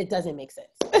 It doesn't make sense.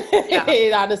 Yeah.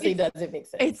 It honestly doesn't make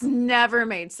sense. It's never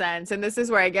made sense. And this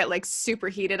is where I get like super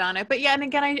heated on it. But yeah, and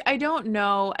again, I don't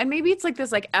know. And maybe it's like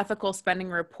this like ethical spending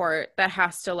report that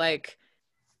has to like,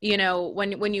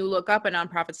 when you look up a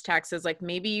nonprofit's taxes, like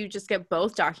maybe you just get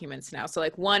both documents now. So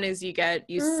like one is you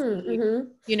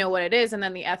see, what it is. And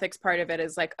then the ethics part of it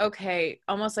is like, okay,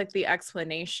 almost like the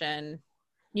explanation,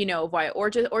 why, or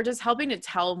just helping to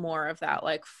tell more of that,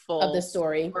 like full of the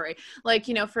story. Like,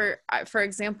 for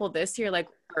example, this year, like,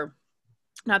 or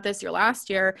not this year, last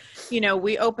year,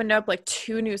 we opened up like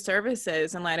 2 new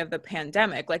services in light of the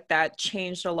pandemic. Like that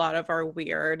changed a lot of our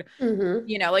weird,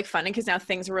 like funding, because now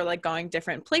things were like going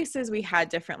different places. We had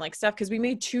different like stuff because we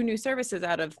made 2 new services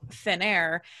out of thin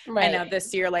air. Right. And now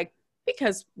this year, like,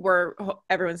 because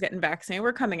everyone's getting vaccinated,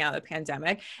 we're coming out of the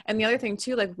pandemic. And the other thing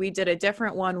too, like we did a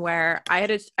different one where I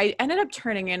ended up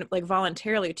turning in like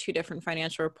voluntarily 2 different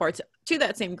financial reports to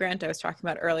that same grant I was talking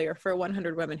about earlier for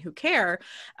 100 Women Who Care.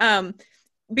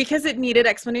 Because it needed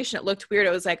explanation. It looked weird.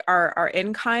 It was like our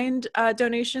in-kind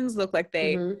donations looked like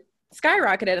they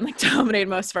skyrocketed and like dominated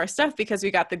most of our stuff because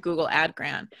we got the Google ad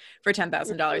grant for $10,000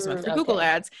 a month for Google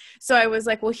ads. So I was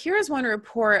like, well, here's one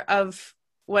report of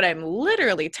what I'm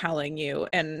literally telling you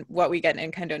and what we get in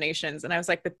in-kind donations. And I was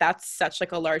like, but that's such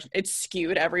like a large, it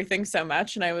skewed everything so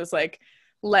much. And I was like,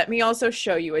 let me also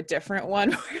show you a different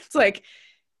one where it's like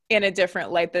in a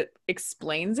different light that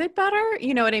explains it better.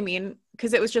 You know what I mean?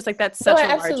 Because it was just like, that's No, such I a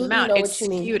large absolutely amount. know It what you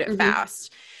mean. skewed it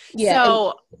fast. Yeah, and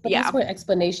So but yeah. that's where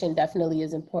explanation definitely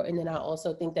is important. And I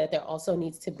also think that there also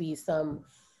needs to be some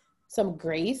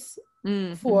grace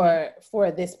Mm-hmm.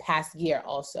 for this past year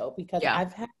also, because Yeah.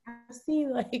 I've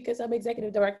seen like some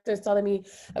executive directors telling me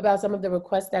about some of the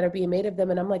requests that are being made of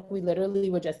them, and I'm like, we literally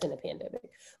were just in a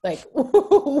pandemic. Like,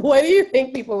 what do you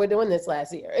think people were doing this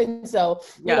last year? And so,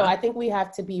 Yeah. I think we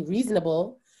have to be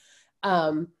reasonable,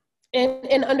 um,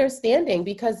 and understanding,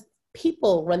 because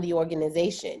people run the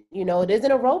organization. It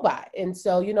isn't a robot, and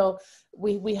so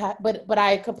we have. But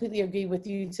I completely agree with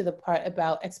you to the part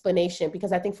about explanation,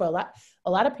 because I think for a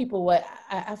lot of people, what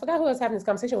I forgot who I was having this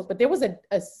conversation with, but there was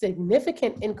a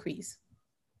significant increase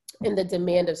in the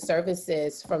demand of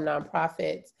services from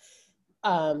nonprofits,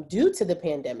 due to the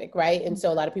pandemic, right? And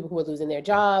so a lot of people who were losing their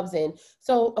jobs, and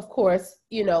so of course,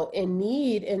 in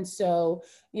need, and so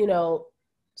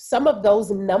some of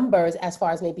those numbers, as far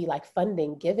as maybe like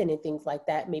funding given and things like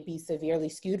that, may be severely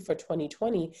skewed for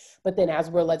 2020. But then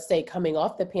as we're, let's say, coming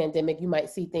off the pandemic, you might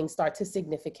see things start to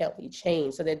significantly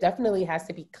change. So there definitely has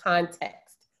to be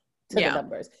context to the Yeah.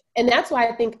 numbers. And that's why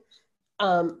I think,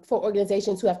 for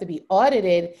organizations who have to be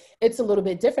audited, it's a little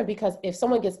bit different, because if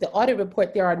someone gets the audit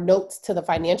report, there are notes to the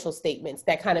financial statements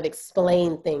that kind of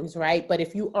explain things, right? But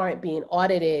if you aren't being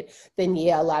audited, then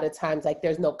yeah, a lot of times like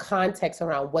there's no context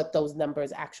around what those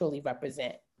numbers actually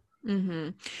represent. Mm-hmm.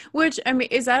 Which, I mean,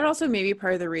 is that also maybe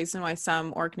part of the reason why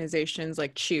some organizations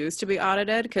like choose to be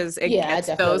audited? Because it Yeah, I gets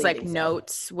those definitely like think so.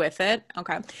 notes with it.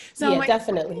 Okay. So Yeah, my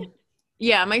definitely.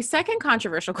 yeah, my second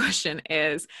controversial question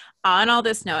is on all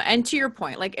this note, and to your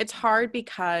point, like it's hard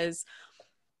because,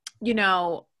 you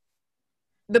know,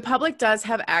 the public does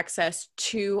have access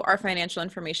to our financial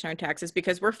information, our taxes,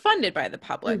 because we're funded by the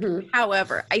public. Mm-hmm.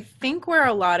 However, I think where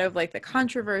a lot of like the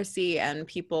controversy and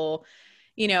people,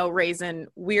 raising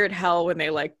weird hell when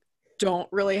they like don't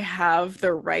really have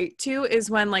the right to is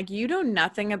when like you know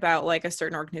nothing about like a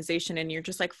certain organization and you're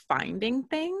just like finding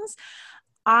things.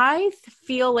 I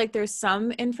feel like there's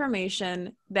some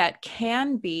information that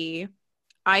can be,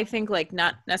 I think, like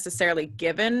not necessarily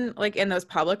given like in those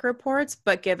public reports,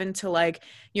 but given to like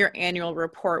your annual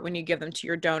report when you give them to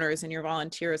your donors and your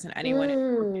volunteers and anyone in the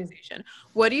Mm. organization.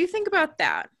 What do you think about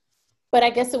that? But I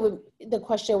guess my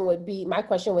question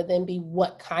would then be,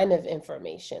 what kind of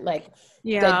information? Like, that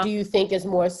Yeah. do you think is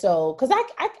more so? Because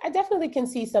I definitely can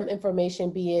see some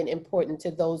information being important to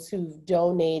those who've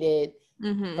donated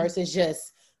Mm-hmm. versus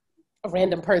just a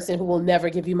random person who will never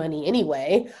give you money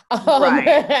anyway. Right.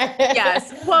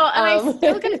 Yes. Well, and I Um,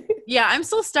 still get, yeah, I'm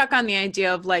still stuck on the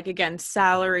idea of like, again,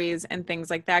 salaries and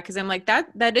things like that. Cause I'm like,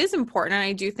 that is important. And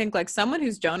I do think like someone who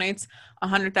donates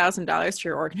 $100,000 to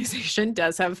your organization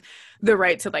does have the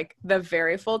right to like the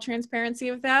very full transparency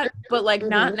of that, but like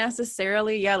not mhm.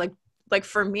 necessarily. Yeah. Like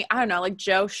for me, I don't know, like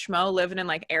Joe Schmo living in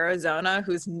like Arizona,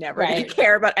 who's never going to Right.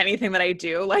 care about anything that I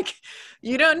do. Like,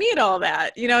 you don't need all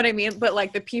that. You know what I mean? But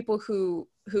like the people who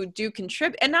do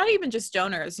contribute, and not even just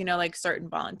donors, like certain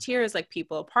volunteers, like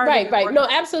people a part of Right, your right. No,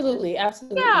 organization. absolutely,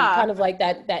 absolutely. Yeah. Kind of like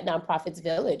that nonprofits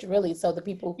village, really. So the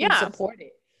people who Yeah. support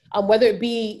it, whether it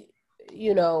be,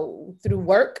 through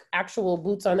work, actual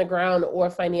boots on the ground, or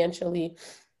financially,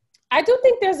 I do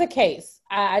think there's a case.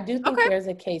 I do think Okay. there's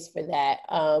a case for that.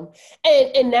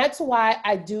 And that's why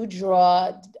I do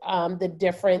draw, the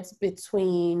difference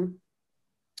between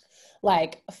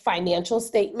like financial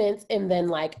statements and then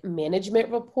like management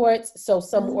reports. So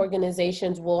some Mhm.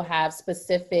 organizations will have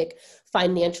specific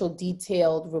financial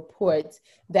detailed reports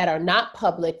that are not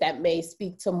public, that may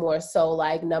speak to more so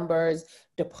like numbers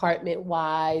department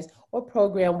wise or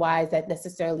program wise, that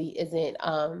necessarily isn't,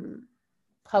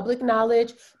 public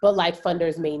knowledge, but like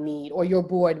funders may need, or your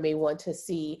board may want to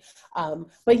see.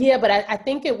 But I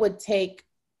think it would take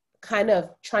kind of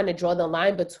trying to draw the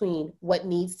line between what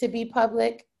needs to be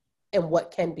public and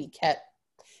what can be kept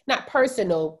not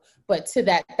personal, but to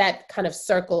that kind of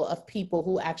circle of people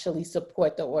who actually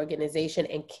support the organization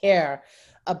and care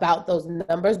about those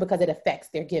numbers, because it affects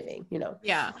their giving.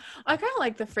 Yeah. I kind of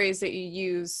like the phrase that you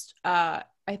used,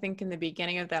 I think in the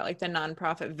beginning of that, like the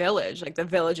nonprofit village, like the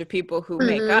village of people who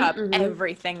make Mm-hmm, up mm-hmm.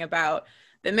 everything about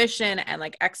the mission and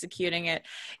like executing it.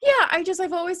 Yeah,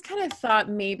 I've always kind of thought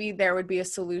maybe there would be a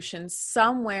solution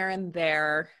somewhere in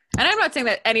there. And I'm not saying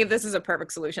that any of this is a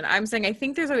perfect solution. I'm saying I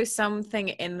think there's always something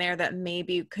in there that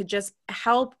maybe could just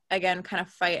help, again, kind of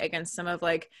fight against some of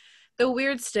like the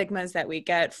weird stigmas that we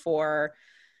get for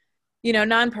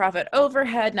nonprofit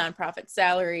overhead, nonprofit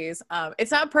salaries.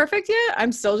 It's not perfect yet.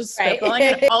 I'm still just Right. spitballing.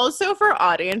 And also for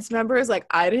audience members, like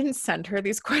I didn't send her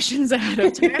these questions ahead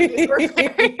of time. These were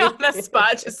very on the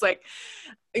spot, just like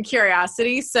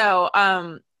curiosity. So,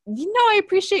 I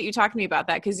appreciate you talking to me about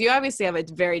that because you obviously have a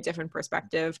very different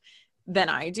perspective than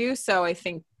I do. So I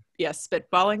think, yes,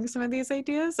 spitballing some of these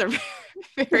ideas are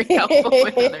very helpful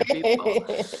with other people.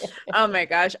 Oh my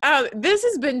gosh. Oh, this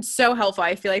has been so helpful.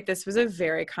 I feel like this was a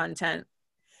very content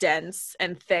dense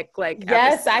and thick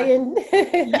Yes, episode. I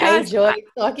Yes. enjoyed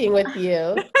talking with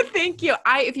you. Thank you.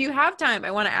 If you have time,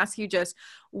 I want to ask you just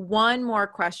one more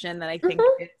question that I think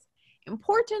Mhm. is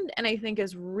important and I think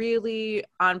is really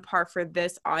on par for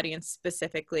this audience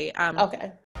specifically.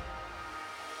 Okay.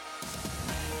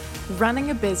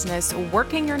 Running a business,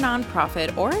 working your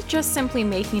nonprofit, or just simply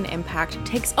making an impact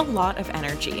takes a lot of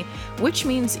energy, which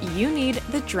means you need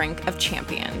the drink of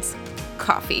champions: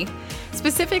 coffee.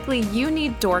 Specifically, you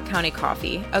need Door County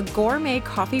Coffee, a gourmet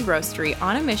coffee roastery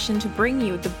on a mission to bring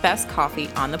you the best coffee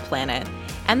on the planet.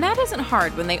 And that isn't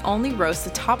hard when they only roast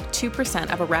the top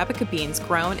 2% of Arabica beans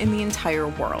grown in the entire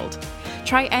world.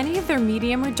 Try any of their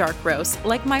medium or dark roasts,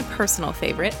 like my personal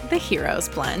favorite, the Heroes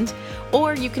Blend.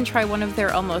 Or you can try one of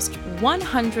their almost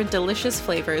 100 delicious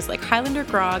flavors like Highlander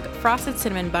Grog, Frosted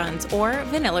Cinnamon Buns, or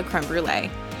Vanilla Creme Brulee.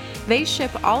 They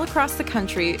ship all across the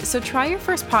country, so try your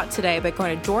first pot today by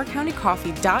going to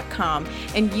doorcountycoffee.com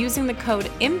and using the code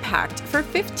IMPACT for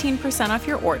 15% off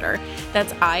your order.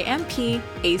 That's IMPACT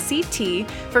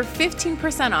for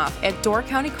 15% off at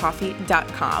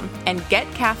doorcountycoffee.com. And get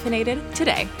caffeinated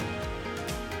today.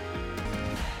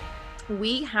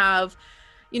 We have,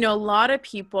 a lot of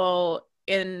people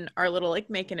in our little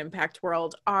make an impact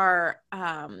world are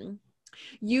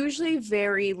usually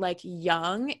very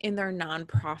young in their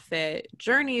nonprofit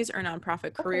journeys or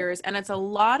nonprofit careers. And it's a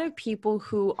lot of people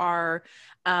who are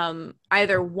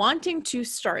either wanting to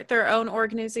start their own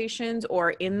organizations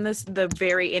or in the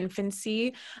very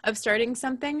infancy of starting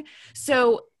something.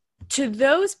 So to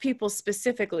those people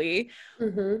specifically,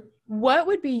 what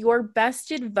would be your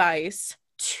best advice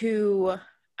to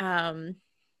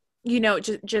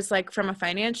just from a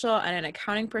financial and an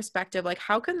accounting perspective,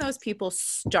 how can those people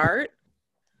start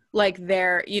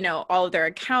their, all of their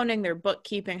accounting, their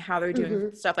bookkeeping, how they're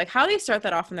doing stuff, how do they start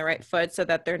that off on the right foot so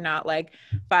that they're not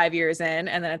 5 years in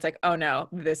and then it's oh no,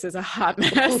 this is a hot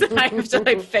mess and I have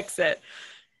to fix it.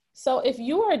 So if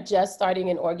you are just starting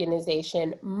an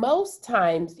organization, most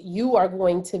times you are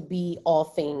going to be all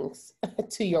things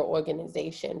to your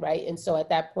organization, right? And so at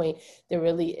that point, there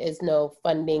really is no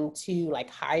funding to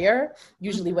hire.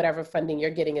 Usually whatever funding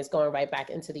you're getting is going right back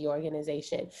into the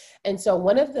organization. And so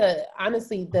one of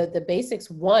honestly, the basics,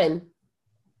 one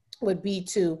would be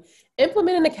to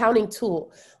implement an accounting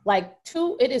tool.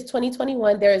 Two, it is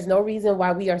 2021. There is no reason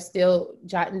why we are still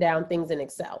jotting down things in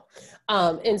Excel.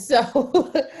 And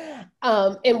so,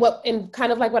 and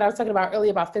kind of what I was talking about earlier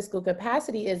about fiscal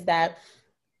capacity is that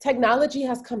technology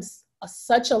has come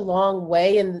such a long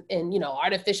way in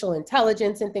artificial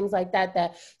intelligence and things like that,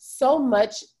 that so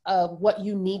much of what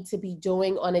you need to be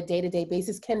doing on a day-to-day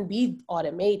basis can be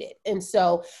automated. And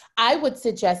so I would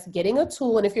suggest getting a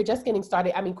tool. And if you're just getting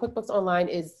started, QuickBooks Online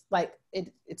is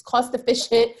it's cost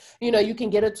efficient. You can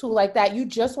get a tool like that. You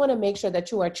just want to make sure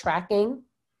that you are tracking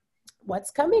what's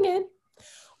coming in,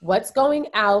 what's going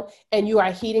out, and you are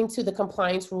adhering to the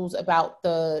compliance rules about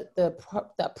the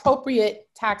appropriate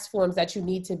tax forms that you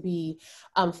need to be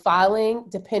filing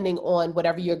depending on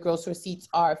whatever your gross receipts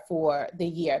are for the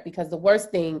year. Because the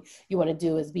worst thing you want to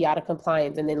do is be out of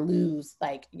compliance and then lose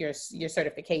your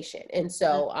certification. And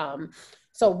so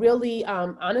so really,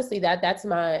 honestly, that's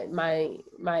my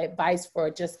advice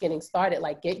for just getting started.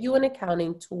 Get you an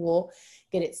accounting tool,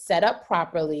 get it set up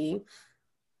properly.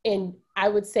 And I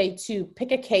would say to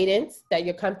pick a cadence that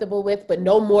you're comfortable with, but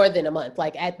no more than a month.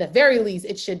 At the very least,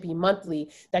 it should be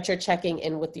monthly that you're checking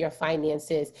in with your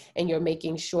finances and you're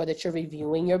making sure that you're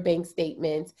reviewing your bank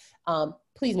statements.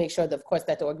 Please make sure that, of course,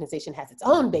 that the organization has its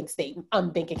own bank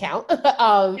account.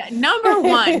 Number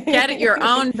one, get your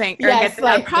own bank, or yes,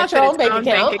 get your own bank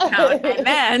account. And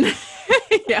then,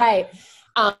 yeah. Right.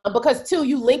 Because two,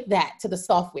 you link that to the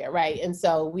software, right? And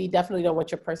so we definitely don't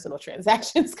want your personal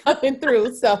transactions coming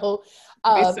through. So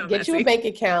get you a bank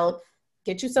account,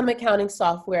 get you some accounting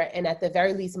software, and at the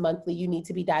very least monthly, you need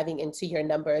to be diving into your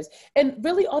numbers. And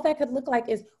really all that could look like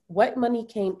is what money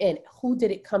came in, who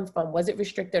did it come from, was it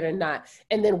restricted or not?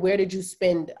 And then where did you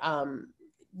spend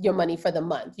your money for the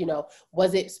month.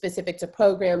 Was it specific to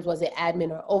programs? Was it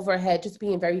admin or overhead? Just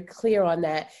being very clear on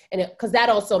that. And because that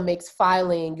also makes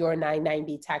filing your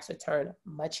 990 tax return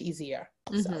much easier.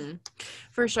 Mm-hmm.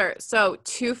 For sure. So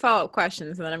 2 follow-up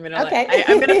questions, and then I'm gonna okay.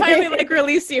 I'm gonna finally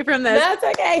release you from this. That's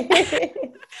okay.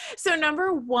 So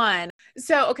number one,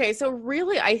 so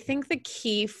really I think the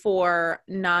key for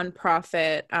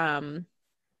nonprofit,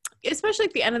 especially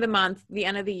at the end of the month, the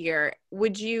end of the year,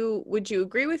 would you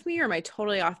agree with me, or am I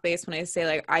totally off base when I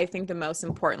say I think the most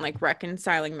important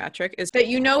reconciling metric is that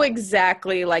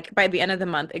exactly by the end of the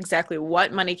month exactly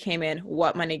what money came in,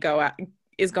 what money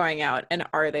is going out, and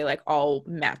are they all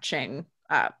matching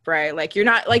up, right? You're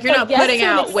not putting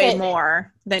out way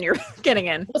more than you're getting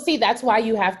in. Well, see, that's why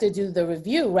you have to do the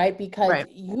review, right? Because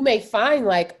you may find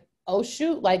oh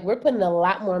shoot, we're putting a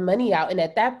lot more money out. And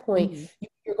at that point,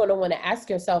 you're going to want to ask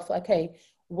yourself, okay,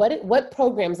 what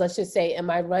programs, let's just say, am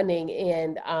I running?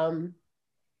 And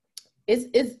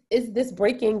is this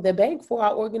breaking the bank for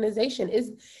our organization?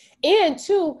 And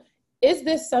two, is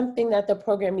this something that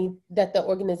the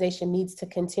organization needs to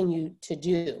continue to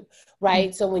do,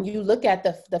 right? So when you look at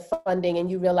the funding and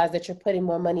you realize that you're putting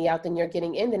more money out than you're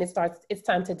getting in, then it's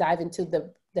time to dive into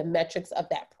the metrics of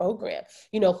that program.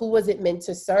 Who was it meant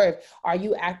to serve?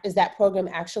 Is that program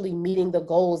actually meeting the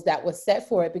goals that was set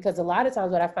for it? Because a lot of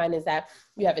times what I find is that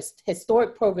you have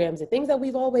historic programs and things that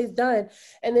we've always done,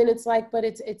 and then it's but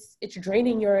it's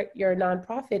draining your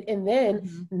nonprofit, and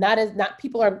then not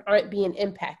people aren't being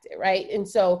impacted, right? And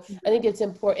so I think it's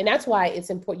important, and that's why it's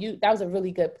important. That was a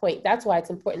really good point. That's why it's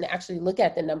important to actually look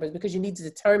at the numbers, because you need to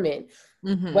determine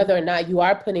whether or not you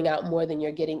are putting out more than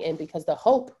you're getting in, because the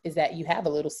hope is that you have a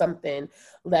little something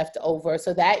left over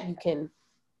so that you can,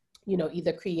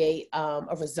 either create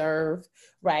a reserve,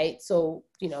 right? So,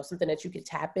 something that you could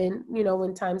tap in,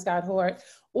 when times got hard,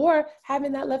 or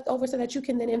having that left over so that you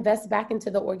can then invest back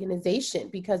into the organization.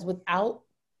 Because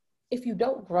if you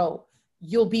don't grow,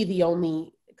 you'll be the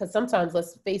only, because sometimes,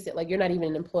 let's face it, you're not even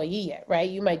an employee yet, right?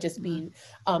 You might just be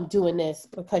doing this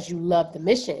because you love the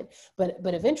mission, but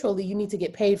eventually you need to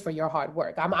get paid for your hard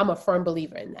work. I'm a firm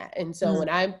believer in that. And so when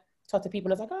I talk to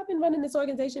people and it's I've been running this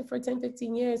organization for 10,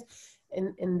 15 years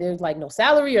and there's no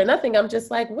salary or nothing, I'm just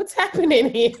what's happening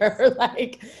here?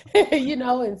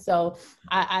 And so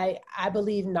I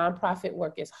believe nonprofit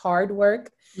work is hard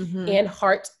work and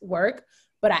heart work.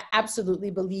 But I absolutely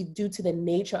believe, due to the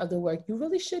nature of the work, you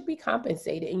really should be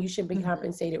compensated, and you should be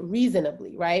compensated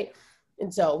reasonably, right?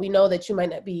 And so we know that you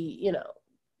might not be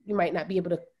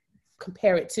able to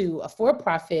compare it to a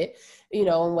for-profit,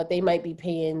 and what they might be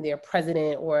paying their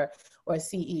president or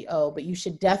CEO, but you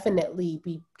should definitely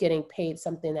be getting paid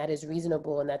something that is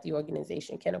reasonable and that the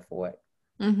organization can afford.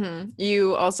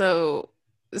 You also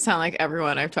sound like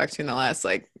everyone I've talked to in the last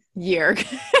year.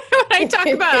 When I talk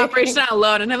about operational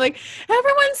loan, and I'm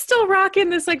everyone's still rocking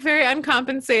this very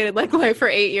uncompensated life for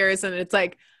 8 years, and it's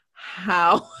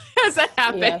how has that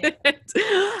happened? Yeah.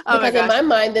 Because in my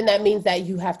mind, then that means that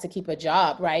you have to keep a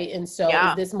job, right? And so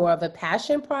is this more of a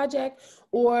passion project,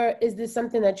 or is this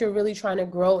something that you're really trying to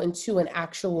grow into an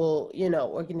actual,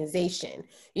 organization,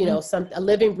 a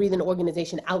living, breathing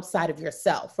organization outside of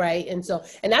yourself, right? And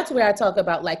that's where I talk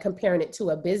about comparing it to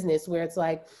a business, where it's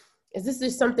is this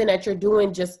just something that you're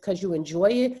doing just because you enjoy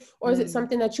it? Or is it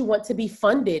something that you want to be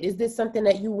funded? Is this something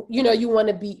that you want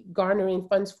to be garnering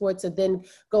funds for to then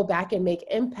go back and make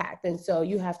impact? And so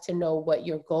you have to know what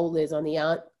your goal is on the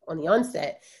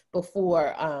onset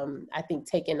before, I think,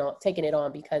 taking it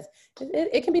on, because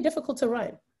it can be difficult to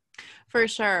run. For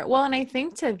sure. Well, and I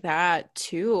think to that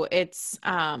too, it's,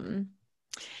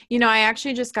 I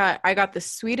actually I got the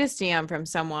sweetest DM from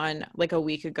someone a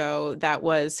week ago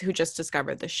who just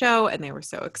discovered the show, and they were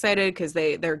so excited because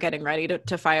they're getting ready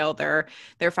to file their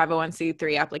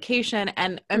 501c3 application.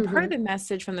 And part of the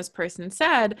message from this person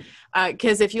said,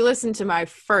 because if you listen to my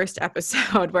first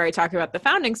episode where I talk about the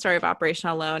founding story of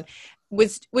Operational Loan,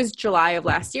 was July of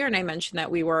last year. And I mentioned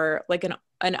that we were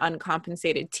an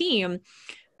uncompensated team.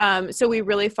 So we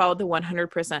really followed the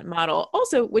 100% model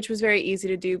also, which was very easy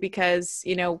to do because,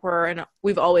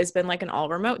 we've always been an all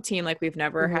remote team. We've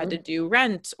never had to do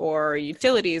rent or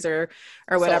utilities or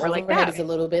whatever so like that. Is a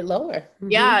little bit lower.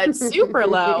 Yeah, it's super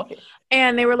low.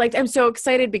 And they were I'm so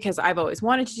excited because I've always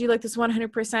wanted to do this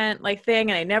 100%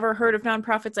 thing. And I never heard of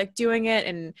nonprofits doing it.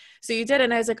 And so you did it.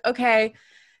 And I was okay.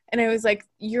 And I was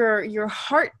your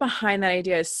heart behind that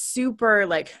idea is super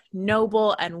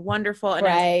noble and wonderful. And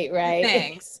right.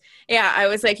 Thanks. Yeah. I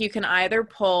was you can either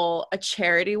pull a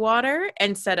charity water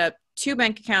and set up 2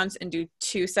 bank accounts and do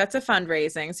 2 sets of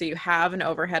fundraising. So you have an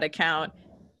overhead account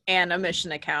and a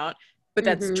mission account, but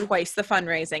that's twice the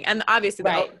fundraising. And obviously the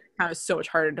overhead account is so much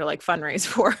harder to like fundraise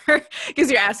for because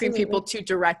you're asking people to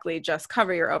directly just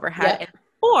cover your overhead.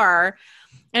 Yep.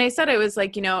 And I said, I was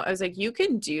like, I was like, you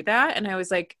can do that. And I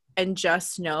was like, and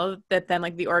just know that then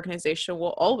like the organization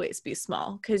will always be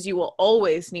small because you will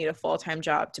always need a full-time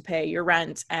job to pay your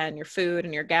rent and your food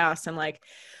and your gas and like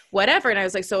whatever. And I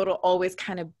was like, so it'll always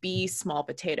kind of be small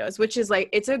potatoes, which is like,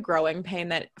 it's a growing pain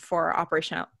that for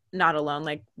Operation Not Alone,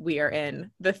 like we are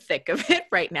in the thick of it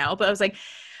right now. But I was like,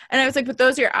 but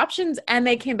those are your options. And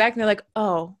they came back and they're like,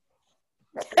 oh,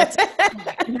 and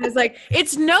I was like,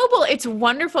 it's noble. It's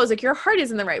wonderful. I was like, your heart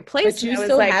is in the right place. But you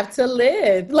still have to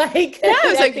live. Like, yeah, I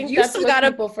was like, think you that's still what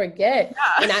gotta people forget.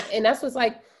 Yeah. And that's what's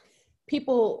like,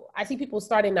 I see people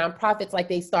starting nonprofits like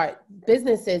they start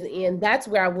businesses. And that's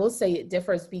where I will say it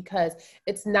differs because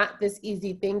it's not this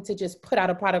easy thing to just put out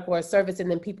a product or a service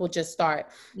and then people just start,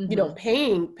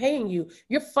 paying you.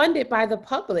 You're funded by the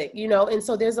public, and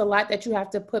so there's a lot that you have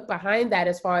to put behind that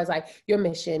as far as like your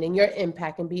mission and your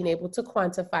impact and being able to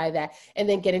quantify that and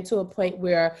then getting to a point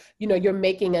where, you're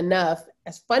making enough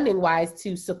as funding wise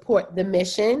to support the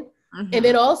mission. And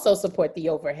then also support the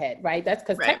overhead, right? That's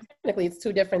because technically it's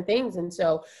two different things. And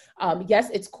so, yes,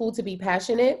 it's cool to be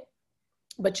passionate,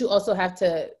 but you also have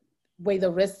to weigh the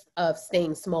risk of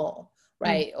staying small,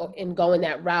 right? Or in going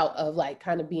that route of like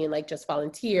kind of being like just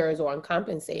volunteers or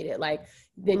uncompensated, like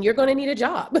then you're going to need a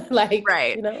job. Like,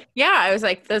 Yeah. I was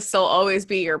like, this will always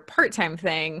be your part-time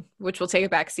thing, which will take a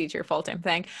back seat to your full-time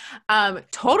thing.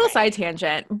 Total side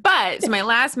tangent, but so my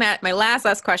last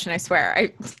question, I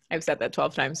swear I've said that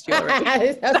 12 times to you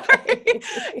already.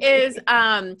 Is,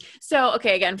 so,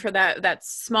 okay. Again, for that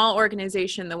small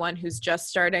organization, the one who's just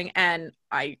starting, and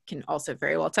I can also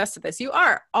very well attest to this. You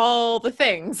are all the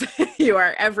things. You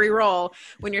are every role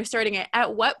when you're starting it.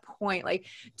 At what point, like,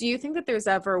 do you think that there's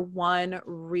ever one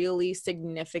really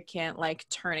significant like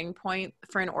turning point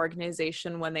for an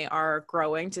organization when they are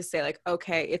growing to say like,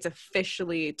 okay, it's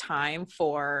officially time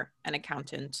for an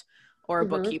accountant or a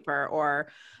bookkeeper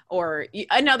or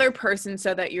another person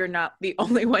so that you're not the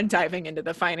only one diving into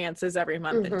the finances every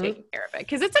month and taking care of it?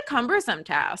 Because it's a cumbersome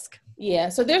task. Yeah.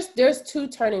 So there's two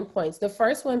turning points. The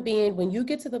first one being when you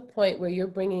get to the point where you're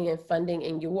bringing in funding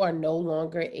and you are no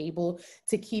longer able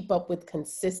to keep up with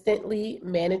consistently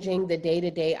managing the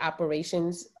day-to-day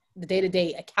operations, the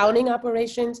day-to-day accounting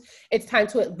operations, it's time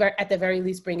to, at the very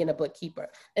least, bring in a bookkeeper.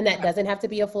 And that doesn't have to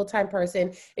be a full-time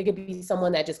person. It could be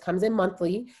someone that just comes in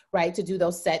monthly, right, to do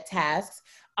those set tasks.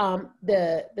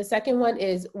 The second one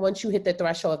is once you hit the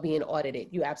threshold of being audited,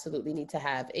 you absolutely need to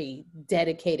have a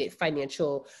dedicated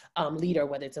financial leader,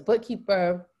 whether it's a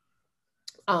bookkeeper,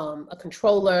 a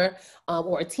controller,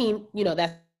 or a team.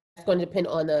 That's going to depend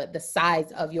on the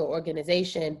size of your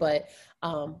organization. But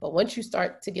once you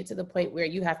start to get to the point where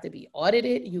you have to be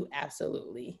audited, you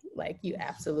absolutely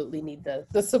need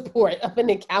the support of an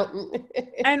accountant.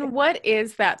 And what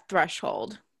is that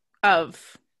threshold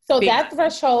of? So that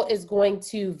threshold is going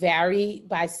to vary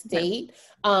by state,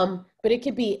 but it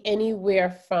could be anywhere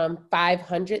from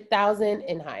 500,000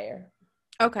 and higher.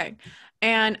 Okay.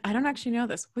 And I don't actually know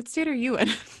this. What state are you in?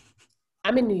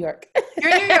 I'm in New York.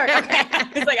 You're in New York. Okay.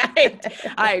 It's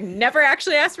like, I never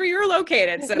actually asked where you were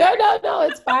located. So No,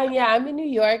 it's fine. Yeah, I'm in New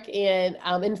York. And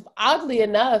oddly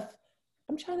enough,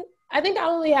 I think I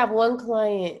only have one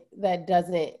client that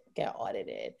doesn't get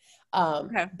audited.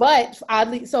 But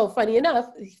oddly, so funny enough,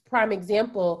 prime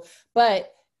example,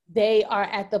 but they are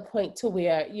at the point to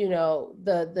where,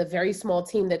 the very small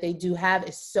team that they do have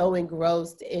is so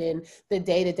engrossed in the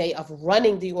day-to-day of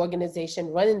running the organization,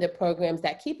 running the programs,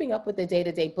 that keeping up with the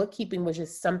day-to-day bookkeeping was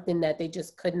just something that they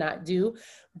just could not do.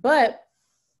 But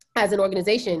as an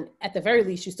organization, at the very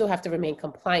least, you still have to remain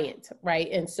compliant,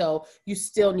 right? And so you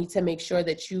still need to make sure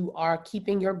that you are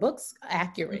keeping your books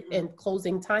accurate and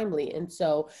closing timely. And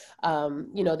so,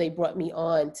 they brought me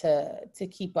on to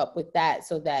keep up with that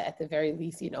so that at the very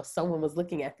least, someone was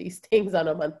looking at these things on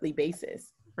a monthly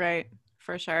basis. Right.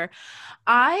 For sure.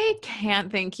 I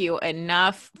can't thank you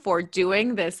enough for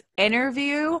doing this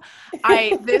interview.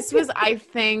 I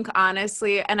think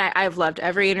honestly, and I've loved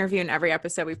every interview and every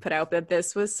episode we put out, but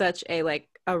this was such a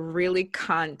really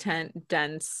content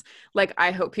dense,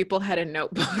 I hope people had a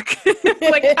notebook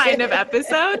kind of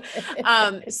episode.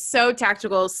 So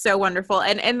tactical, so wonderful.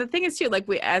 And the thing is too,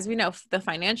 as we know, the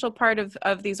financial part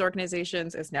of these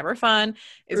organizations is never fun,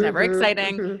 is never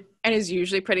exciting, and is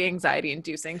usually pretty anxiety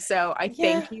inducing. So I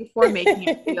thank you for making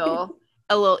it feel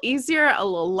a little easier, a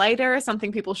little lighter,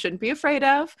 something people shouldn't be afraid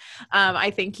of.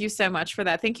 I thank you so much for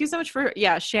that. Thank you so much for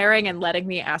sharing and letting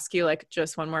me ask you like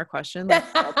just one more question like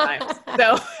 12 times.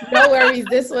 So no worries.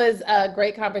 This was a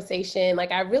great conversation.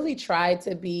 Like I really tried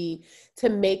to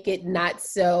make it not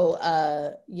so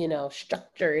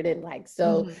structured and like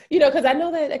so, because I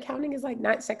know that accounting is like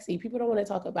not sexy. People don't want to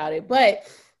talk about it, but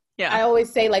yeah. I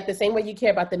always say like the same way you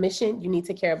care about the mission, you need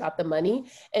to care about the money.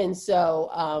 And so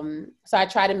I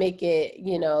try to make it,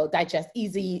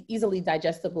 easily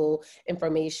digestible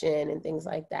information and things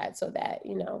like that so that,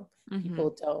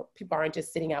 people aren't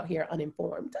just sitting out here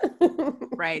uninformed.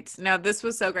 Right. Now, this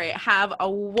was so great. Have a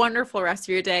wonderful rest of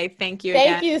your day. Thank you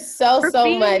again. Thank you so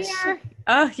much. Here.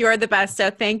 Oh, you are the best. So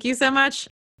thank you so much.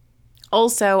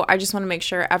 Also, I just want to make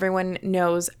sure everyone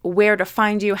knows where to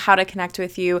find you, how to connect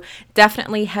with you.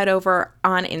 Definitely head over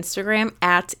on Instagram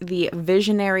at the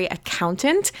Visionary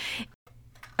Accountant,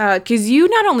 because you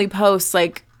not only post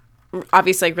like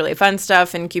obviously like really fun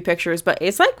stuff and cute pictures, but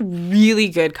it's like really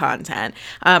good content.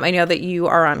 I know that you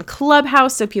are on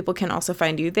Clubhouse, so people can also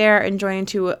find you there and join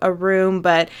into a room,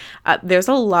 but there's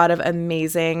a lot of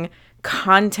amazing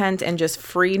content and just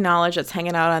free knowledge that's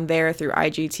hanging out on there through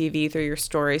IGTV, through your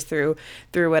stories, through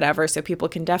whatever. So people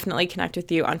can definitely connect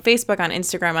with you on Facebook, on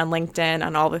Instagram, on LinkedIn,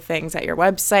 on all the things at your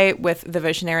website with the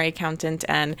Visionary Accountant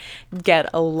and get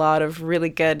a lot of really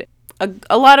good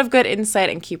a lot of good insight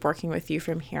and keep working with you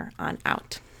from here on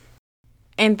out.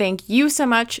 And thank you so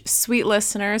much, sweet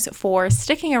listeners, for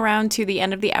sticking around to the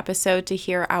end of the episode to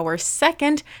hear our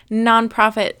second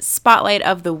nonprofit spotlight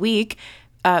of the week.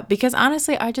 Because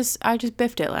honestly, I just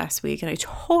biffed it last week and I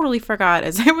totally forgot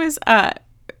as I was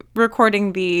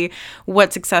recording the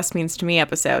What Success Means to Me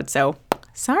episode. So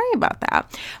sorry about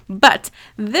that. But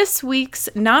this week's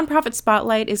nonprofit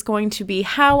spotlight is going to be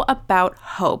How About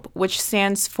Hope, which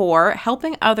stands for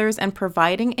Helping Others and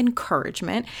Providing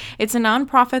Encouragement. It's a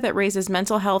nonprofit that raises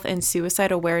mental health and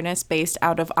suicide awareness based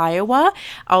out of Iowa.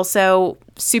 Also,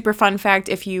 super fun fact,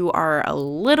 if you are a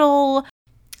little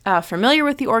familiar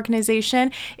with the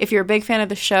organization. If you're a big fan of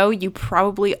the show, you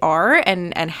probably are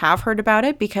and have heard about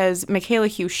it because Michaela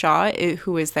Hugh Shaw,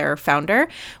 who is their founder,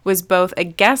 was both a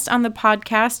guest on the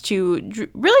podcast to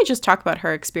really just talk about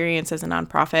her experience as a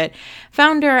nonprofit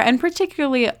founder and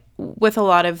particularly with a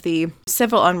lot of the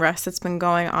civil unrest that's been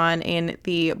going on in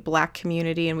the Black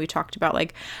community. And we talked about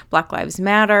like Black Lives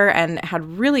Matter and had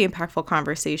really impactful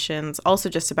conversations also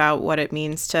just about what it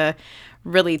means to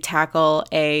really tackle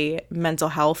a mental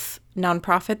health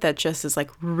nonprofit that just is like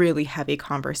really heavy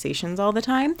conversations all the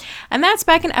time. And that's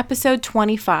back in episode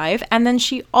 25. And then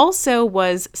she also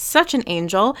was such an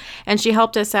angel and she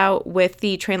helped us out with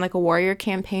the Train Like a Warrior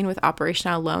campaign with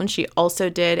Operation Alone. She also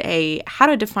did a How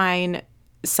to Define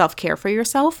Self-Care for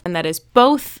Yourself. And that is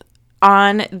both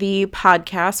on the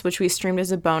podcast, which we streamed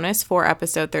as a bonus for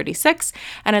episode 36.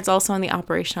 And it's also on the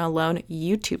Operation Alone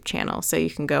YouTube channel. So you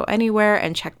can go anywhere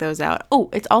and check those out. Oh,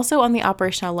 it's also on the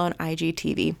Operation Alone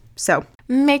IGTV. So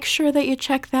make sure that you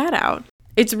check that out.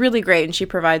 It's really great. And she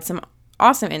provides some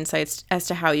awesome insights as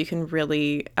to how you can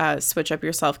really switch up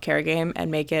your self-care game and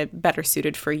make it better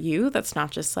suited for you. That's not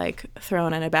just like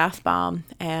throwing in a bath bomb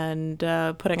and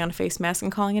putting on a face mask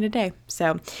and calling it a day.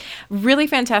 So really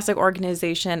fantastic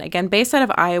organization. Again, based out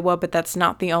of Iowa, but that's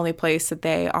not the only place that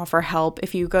they offer help.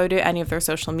 If you go to any of their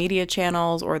social media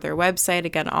channels or their website,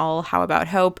 again, all How About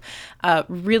Hope,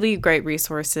 really great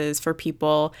resources for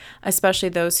people, especially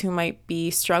those who might be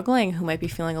struggling, who might be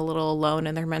feeling a little alone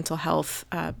in their mental health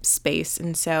space.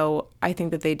 And so I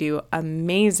think that they do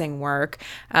amazing work.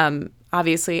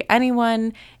 Obviously,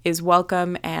 anyone is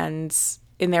welcome and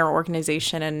in their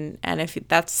organization. And if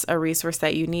that's a resource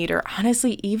that you need, or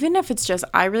honestly, even if it's just,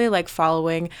 I really like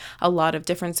following a lot of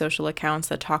different social accounts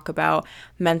that talk about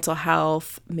mental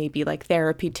health, maybe like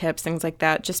therapy tips, things like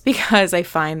that, just because I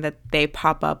find that they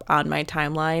pop up on my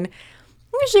timeline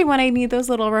usually when I need those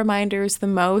little reminders the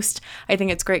most. I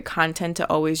think it's great content to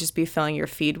always just be filling your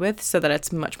feed with so that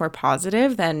it's much more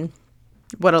positive than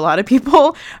what a lot of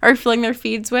people are filling their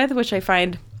feeds with, which I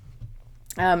find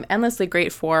endlessly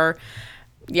great for,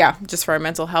 just for our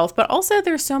mental health. But also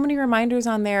there's so many reminders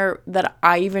on there that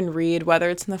I even read, whether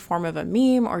it's in the form of a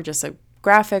meme or just a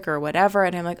graphic or whatever.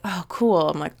 And I'm like, oh, cool.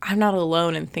 I'm like, I'm not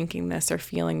alone in thinking this or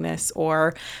feeling this,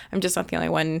 or I'm just not the only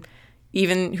one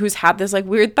even who's had this like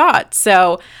weird thought.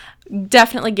 So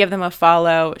definitely give them a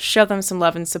follow, show them some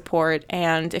love and support.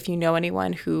 And if you know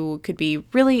anyone who could be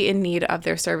really in need of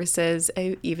their services,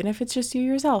 even if it's just you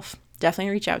yourself,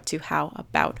 definitely reach out to How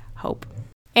About Hope.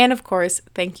 And of course,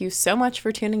 thank you so much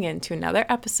for tuning in to another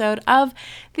episode of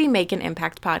the Make an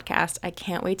Impact podcast. I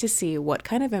can't wait to see what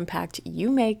kind of impact you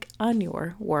make on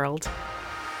your world.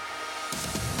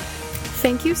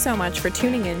 Thank you so much for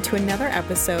tuning in to another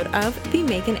episode of the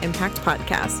Make an Impact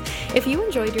podcast. If you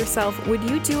enjoyed yourself, would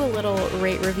you do a little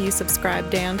rate, review, subscribe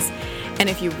dance? And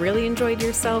if you really enjoyed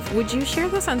yourself, would you share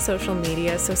this on social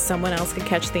media so someone else could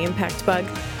catch the impact bug?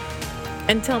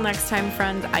 Until next time,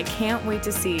 friend, I can't wait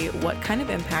to see what kind of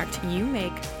impact you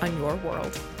make on your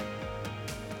world.